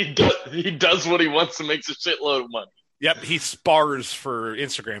 Yes. He does what he wants and makes a shitload of money. Yep, he spars for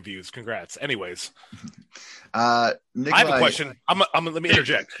Instagram views. Congrats. Anyways, Nikolai, I have a question. Let me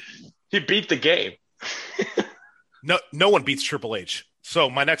interject. He beat the game. No one beats Triple H. So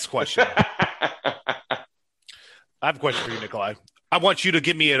my next question. I have a question for you, Nikolai. I want you to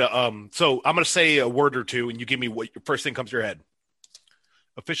give me so I'm going to say a word or two, and you give me what your first thing comes to your head.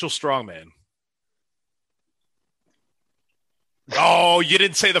 Official strongman. Oh, you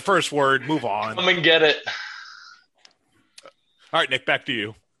didn't say the first word. Move on. Come and get it. All right, Nick, back to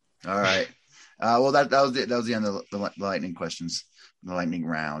you. All right. Well, that was the end of the lightning questions, the lightning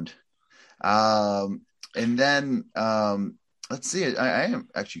round. And then let's see. I am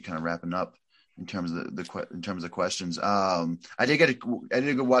actually kind of wrapping up in terms of in terms of questions. I did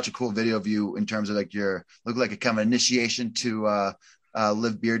go watch a cool video of you in terms of like look like a kind of initiation to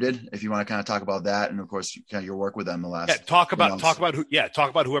Live Bearded. If you want to kind of talk about that, and of course kind of your work with them the last. Talk about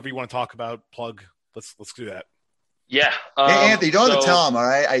whoever you want to talk about. Plug. Let's do that. Yeah. Hey, Anthony, you don't have to tell them, all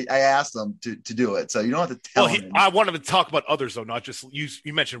right? I asked them to do it, so you don't have to tell them. I want him to talk about others, though, not just you.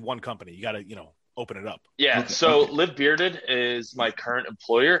 You mentioned one company. You got to, open it up. Yeah. Okay, So okay. Live Bearded is my current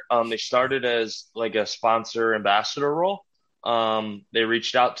employer. They started as like a sponsor ambassador role. They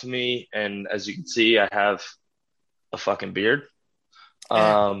reached out to me, and as you can see, I have a fucking beard.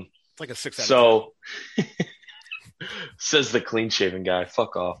 It's like a 6 out of 10. So says the clean shaven guy.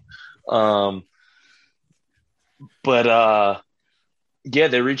 Fuck off. But yeah,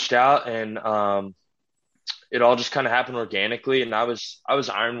 they reached out, and it all just kind of happened organically. And I was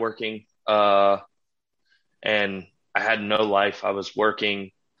ironworking, and I had no life. I was working,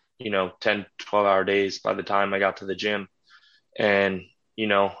 10, 12-hour days by the time I got to the gym. And,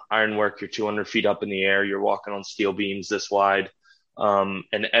 ironwork, you're 200 feet up in the air. You're walking on steel beams this wide.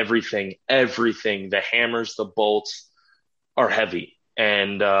 And everything, the hammers, the bolts are heavy.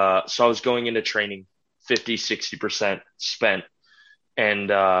 And so I was going into training 50, 60% spent. And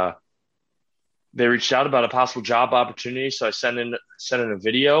they reached out about a possible job opportunity. So I sent in a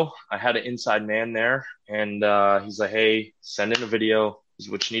video. I had an inside man there, and he's like, hey, send in a video. This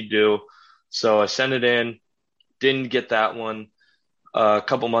is what you need to do. So I sent it in, didn't get that one. A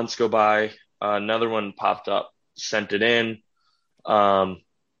couple months go by, another one popped up, sent it in. I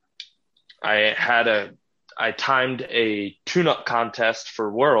timed a tune-up contest for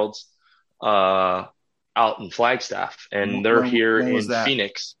Worlds out in Flagstaff, and they're here in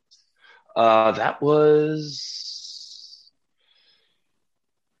Phoenix. That was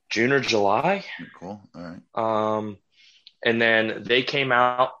June or July. Cool. All right. And then they came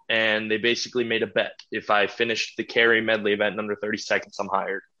out and they basically made a bet. If I finished the carry medley event in under 30 seconds, I'm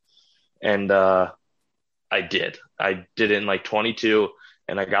hired. And I did. I did it in like 22,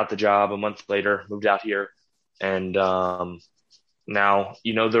 and I got the job a month later, moved out here. And now,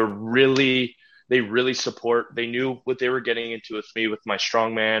 they really support. They knew what they were getting into with me, with my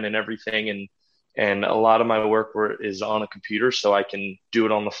strongman and everything. And a lot of my work is on a computer, so I can do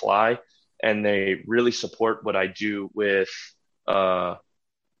it on the fly. and they really support what I do with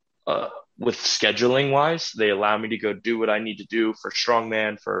scheduling wise. They allow me to go do what I need to do for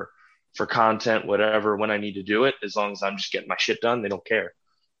Strongman, for content, whatever, when I need to do it, as long as I'm just getting my shit done. They don't care.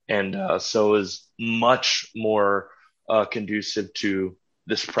 And so is much more conducive to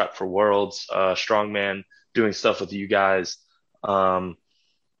this prep for Worlds, Strongman, doing stuff with you guys.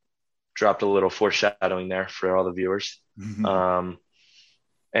 Dropped a little foreshadowing there for all the viewers.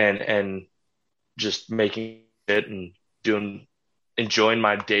 And just making it and enjoying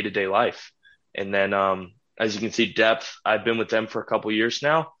my day-to-day life. And then, as you can see, Depth, I've been with them for a couple years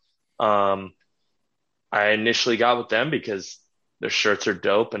now. I initially got with them because their shirts are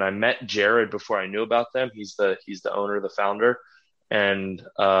dope. And I met Jared before I knew about them. He's the owner, the founder. And,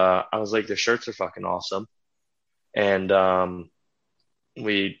 I was like, their shirts are fucking awesome. And,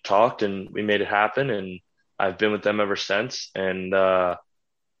 we talked and we made it happen, and I've been with them ever since. And,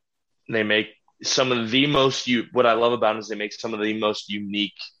 they make some of the most, what I love about them is they make some of the most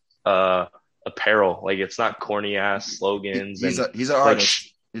unique, apparel. Like, it's not corny ass slogans. He's an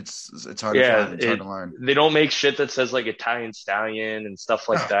artist. It's hard to find. It's hard to learn. They don't make shit that says like Italian Stallion and stuff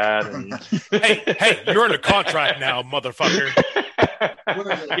like that. And hey, you're in a contract now, motherfucker.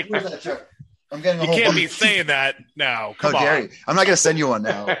 Where's that shirt? I'm getting a whole You can't bunch. be saying that now. Come How dare on. you? I'm not going to send you one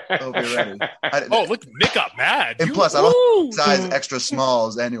now. I hope you're ready. Oh, look, Nick got mad. And plus, I don't size extra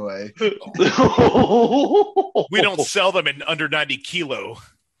smalls anyway. We don't sell them in under 90 kilo.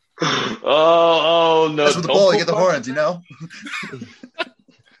 Oh no! That's with the bull. You get the horns, you know.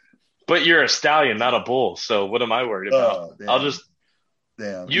 But you're a stallion, not a bull. So what am I worried about? Damn. I'll just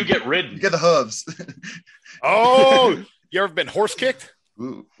You get ridden. You get the hooves. Oh, you ever been horse kicked?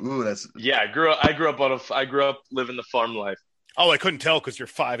 Ooh, that's Yeah, I grew up living the farm life. Oh, I couldn't tell because you're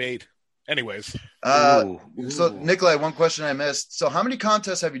 5'8". Anyways. So Nikolai, one question I missed. So how many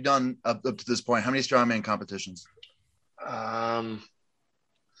contests have you done up to this point? How many strongman competitions?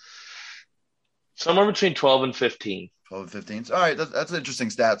 Somewhere between 12 and 15. 12 and 15. All right, that's an interesting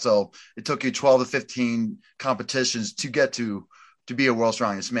stat. So it took you 12 to 15 competitions to get to be a world's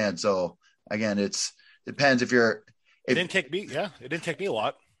strongest man. So again, depends if you're. It didn't take me a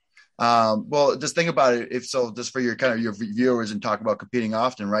lot. Well, just think about it. Just for your viewers and talk about competing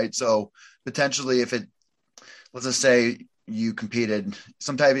often, right? So potentially, let's just say you competed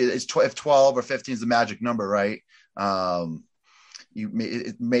sometime, if 12 or 15 is the magic number, right?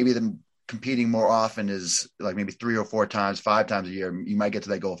 Maybe the competing more often is like maybe 3 or 4 times, 5 times a year. You might get to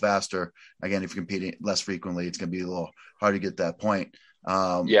that goal faster. Again, if you're competing less frequently, it's going to be a little hard to get that point.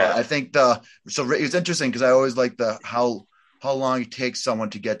 I think so it's interesting because I always like how long it takes someone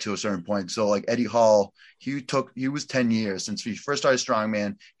to get to a certain point. So like Eddie Hall, he was 10 years since he first started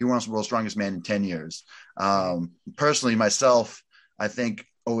Strongman. He won World's Strongest Man in 10 years. Personally, myself, I think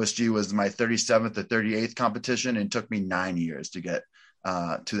OSG was my 37th or 38th competition, and it took me 9 years to get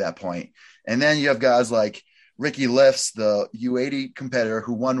to that point. And then you have guys like Ricky Lifts, the U80 competitor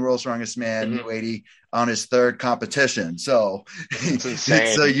who won World's Strongest Man U80 on his 3rd competition. So,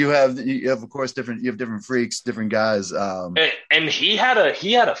 so you have of course different freaks, different guys. And he had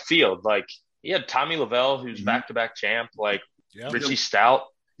a field, like he had Tommy Lavelle, who's back-to-back champ, like Richie Stout.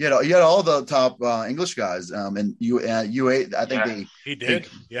 You had all the top English guys. And U8, I think he did.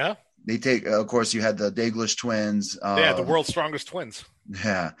 They take, of course, you had the Daglish twins. The world's strongest twins.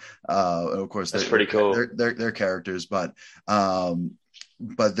 Yeah, of course, that's pretty cool. They're characters, but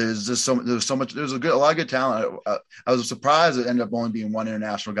there's just so much. There's a lot of good talent. I was surprised it ended up only being 1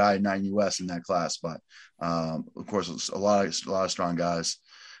 international guy and 9 US in that class, but of course, it's a lot of strong guys.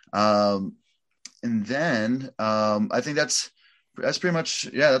 And then I think that's pretty much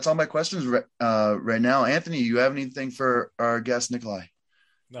that's all my questions right now. Anthony, you have anything for our guest Nikolai?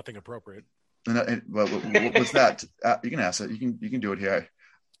 Nothing appropriate. What's that? You can ask it. You can do it here.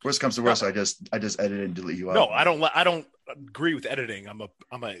 Worst comes to worst, I just edit and delete you out. No, I don't agree with editing. I'm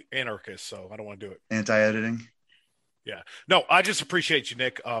an anarchist, so I don't want to do it. Anti-editing. Yeah. No, I just appreciate you,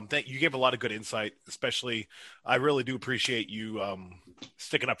 Nick. You gave a lot of good insight. Especially, I really do appreciate you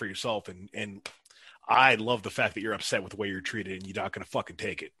sticking up for yourself, and I love the fact that you're upset with the way you're treated, and you're not going to fucking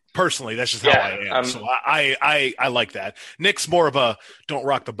take it. Personally, that's just how I am. So I like that. Nick's more of a don't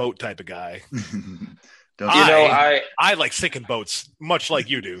rock the boat type of guy. I like sinking boats, much like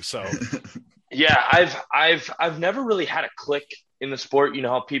you do. So yeah, I've never really had a click in the sport. You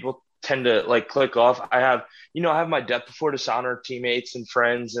know how people tend to like click off. I have my Death Before Dishonor teammates and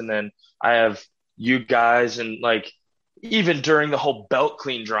friends, and then I have you guys, and like even during the whole belt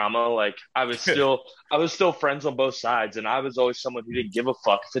clean drama, like I was still friends on both sides, and I was always someone who didn't give a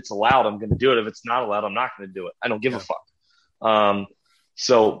fuck. If it's allowed, I'm going to do it. If it's not allowed, I'm not going to do it. I don't give a fuck.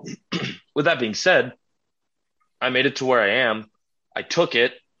 So with that being said, I made it to where I am. I took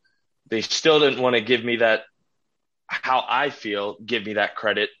it. They still didn't want to give me that, how I feel, give me that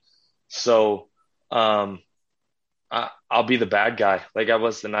credit. So I'll be the bad guy. Like, I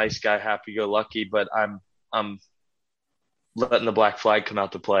was the nice guy, happy-go-lucky, but I'm letting the black flag come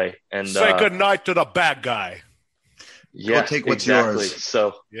out to play. And say good night to the bad guy. Yeah, Go take what's exactly. yours.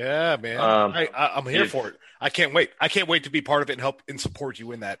 So yeah, man, I'm here for it. I can't wait. I can't wait to be part of it and help and support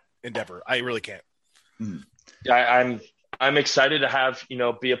you in that endeavor. I really can't. I'm excited to have,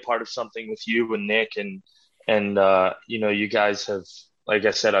 be a part of something with you and Nick and you guys have, like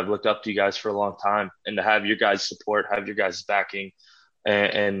I said, I've looked up to you guys for a long time, and to have your guys' support, have your guys' backing,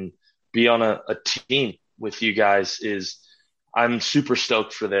 and be on a team with you guys I'm super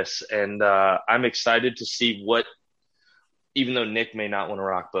stoked for this. And I'm excited to see what, even though Nick may not want to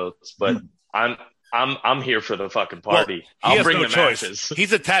rock boats, but I'm here for the fucking party. Well, I'll bring no the choice. matches.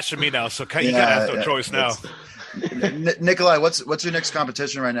 He's attached to me now, so you gotta have no choice now. Nikolai, what's your next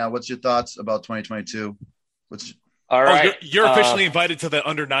competition right now? What's your thoughts about 2022? All right. You're officially invited to the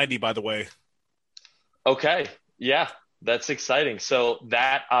under 90, by the way. Okay. Yeah, that's exciting. So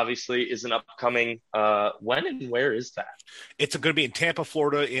that obviously is an upcoming. When and where is that? It's going to be in Tampa,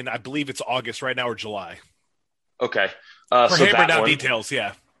 Florida, in I believe it's August right now or July. Okay. For so hammer that down one. details,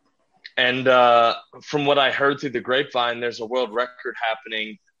 yeah. And from what I heard through the grapevine, there's a world record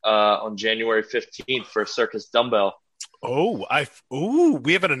happening on January 15th for Circus Dumbbell.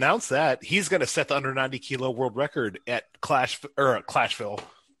 We haven't announced that. He's going to set the under 90 kilo world record at Clashville.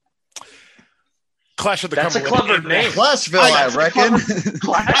 Clash of the That's Cumberland. a clever name. Clashville, I reckon.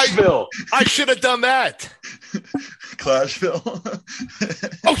 Clashville. I should have done that. Clashville.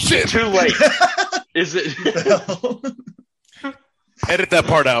 Oh, shit. Too late. Is it? Edit that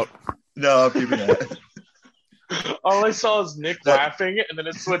part out. No, I'm keeping that. All I saw is Nick laughing, and then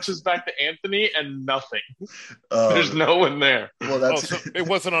it switches back to Anthony, and nothing. There's no one there. Well, so it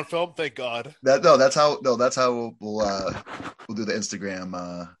wasn't on film. Thank God. That's how we'll do the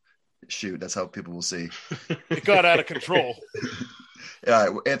Instagram shoot. That's how people will see. It got out of control. All right,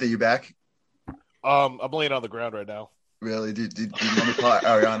 Anthony, you back? I'm laying on the ground right now. Really? Did you want me to call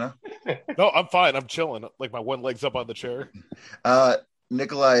Ariana? No, I'm fine. I'm chilling. Like, my one leg's up on the chair.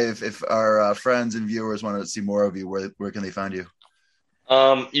 Nikolai, if our friends and viewers want to see more of you, where can they find you?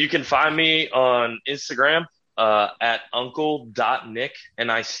 You can find me on Instagram at uncle.nick,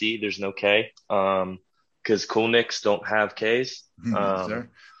 N-I-C. There's no K, because cool Nicks don't have Ks. Sure.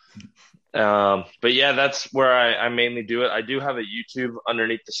 But yeah, that's where I mainly do it. I do have a YouTube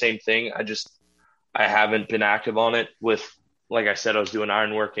underneath the same thing. I haven't been active on it with, like I said, I was doing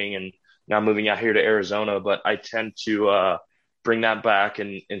ironworking and now moving out here to Arizona, but I tend to bring that back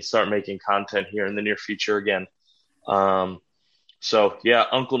and start making content here in the near future again. So yeah,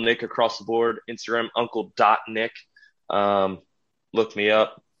 Uncle Nick across the board, Instagram, uncle.nick. Look me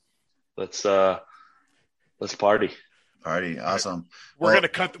up. Let's party. Party. Awesome. We're gonna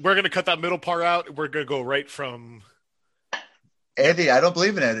cut that middle part out. We're gonna go right from Andy, I don't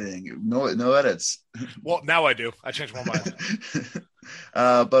believe in editing. No edits. Well, now I do. I changed my mind.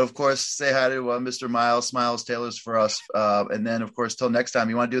 But of course, say hi to Mr. Miles Taylor's for us. And then, of course, till next time,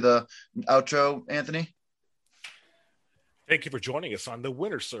 you want to do the outro, Anthony? Thank you for joining us on the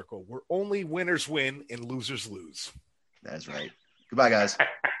Winner's Circle, where only winners win and losers lose. That's right. Goodbye, guys.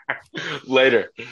 Later.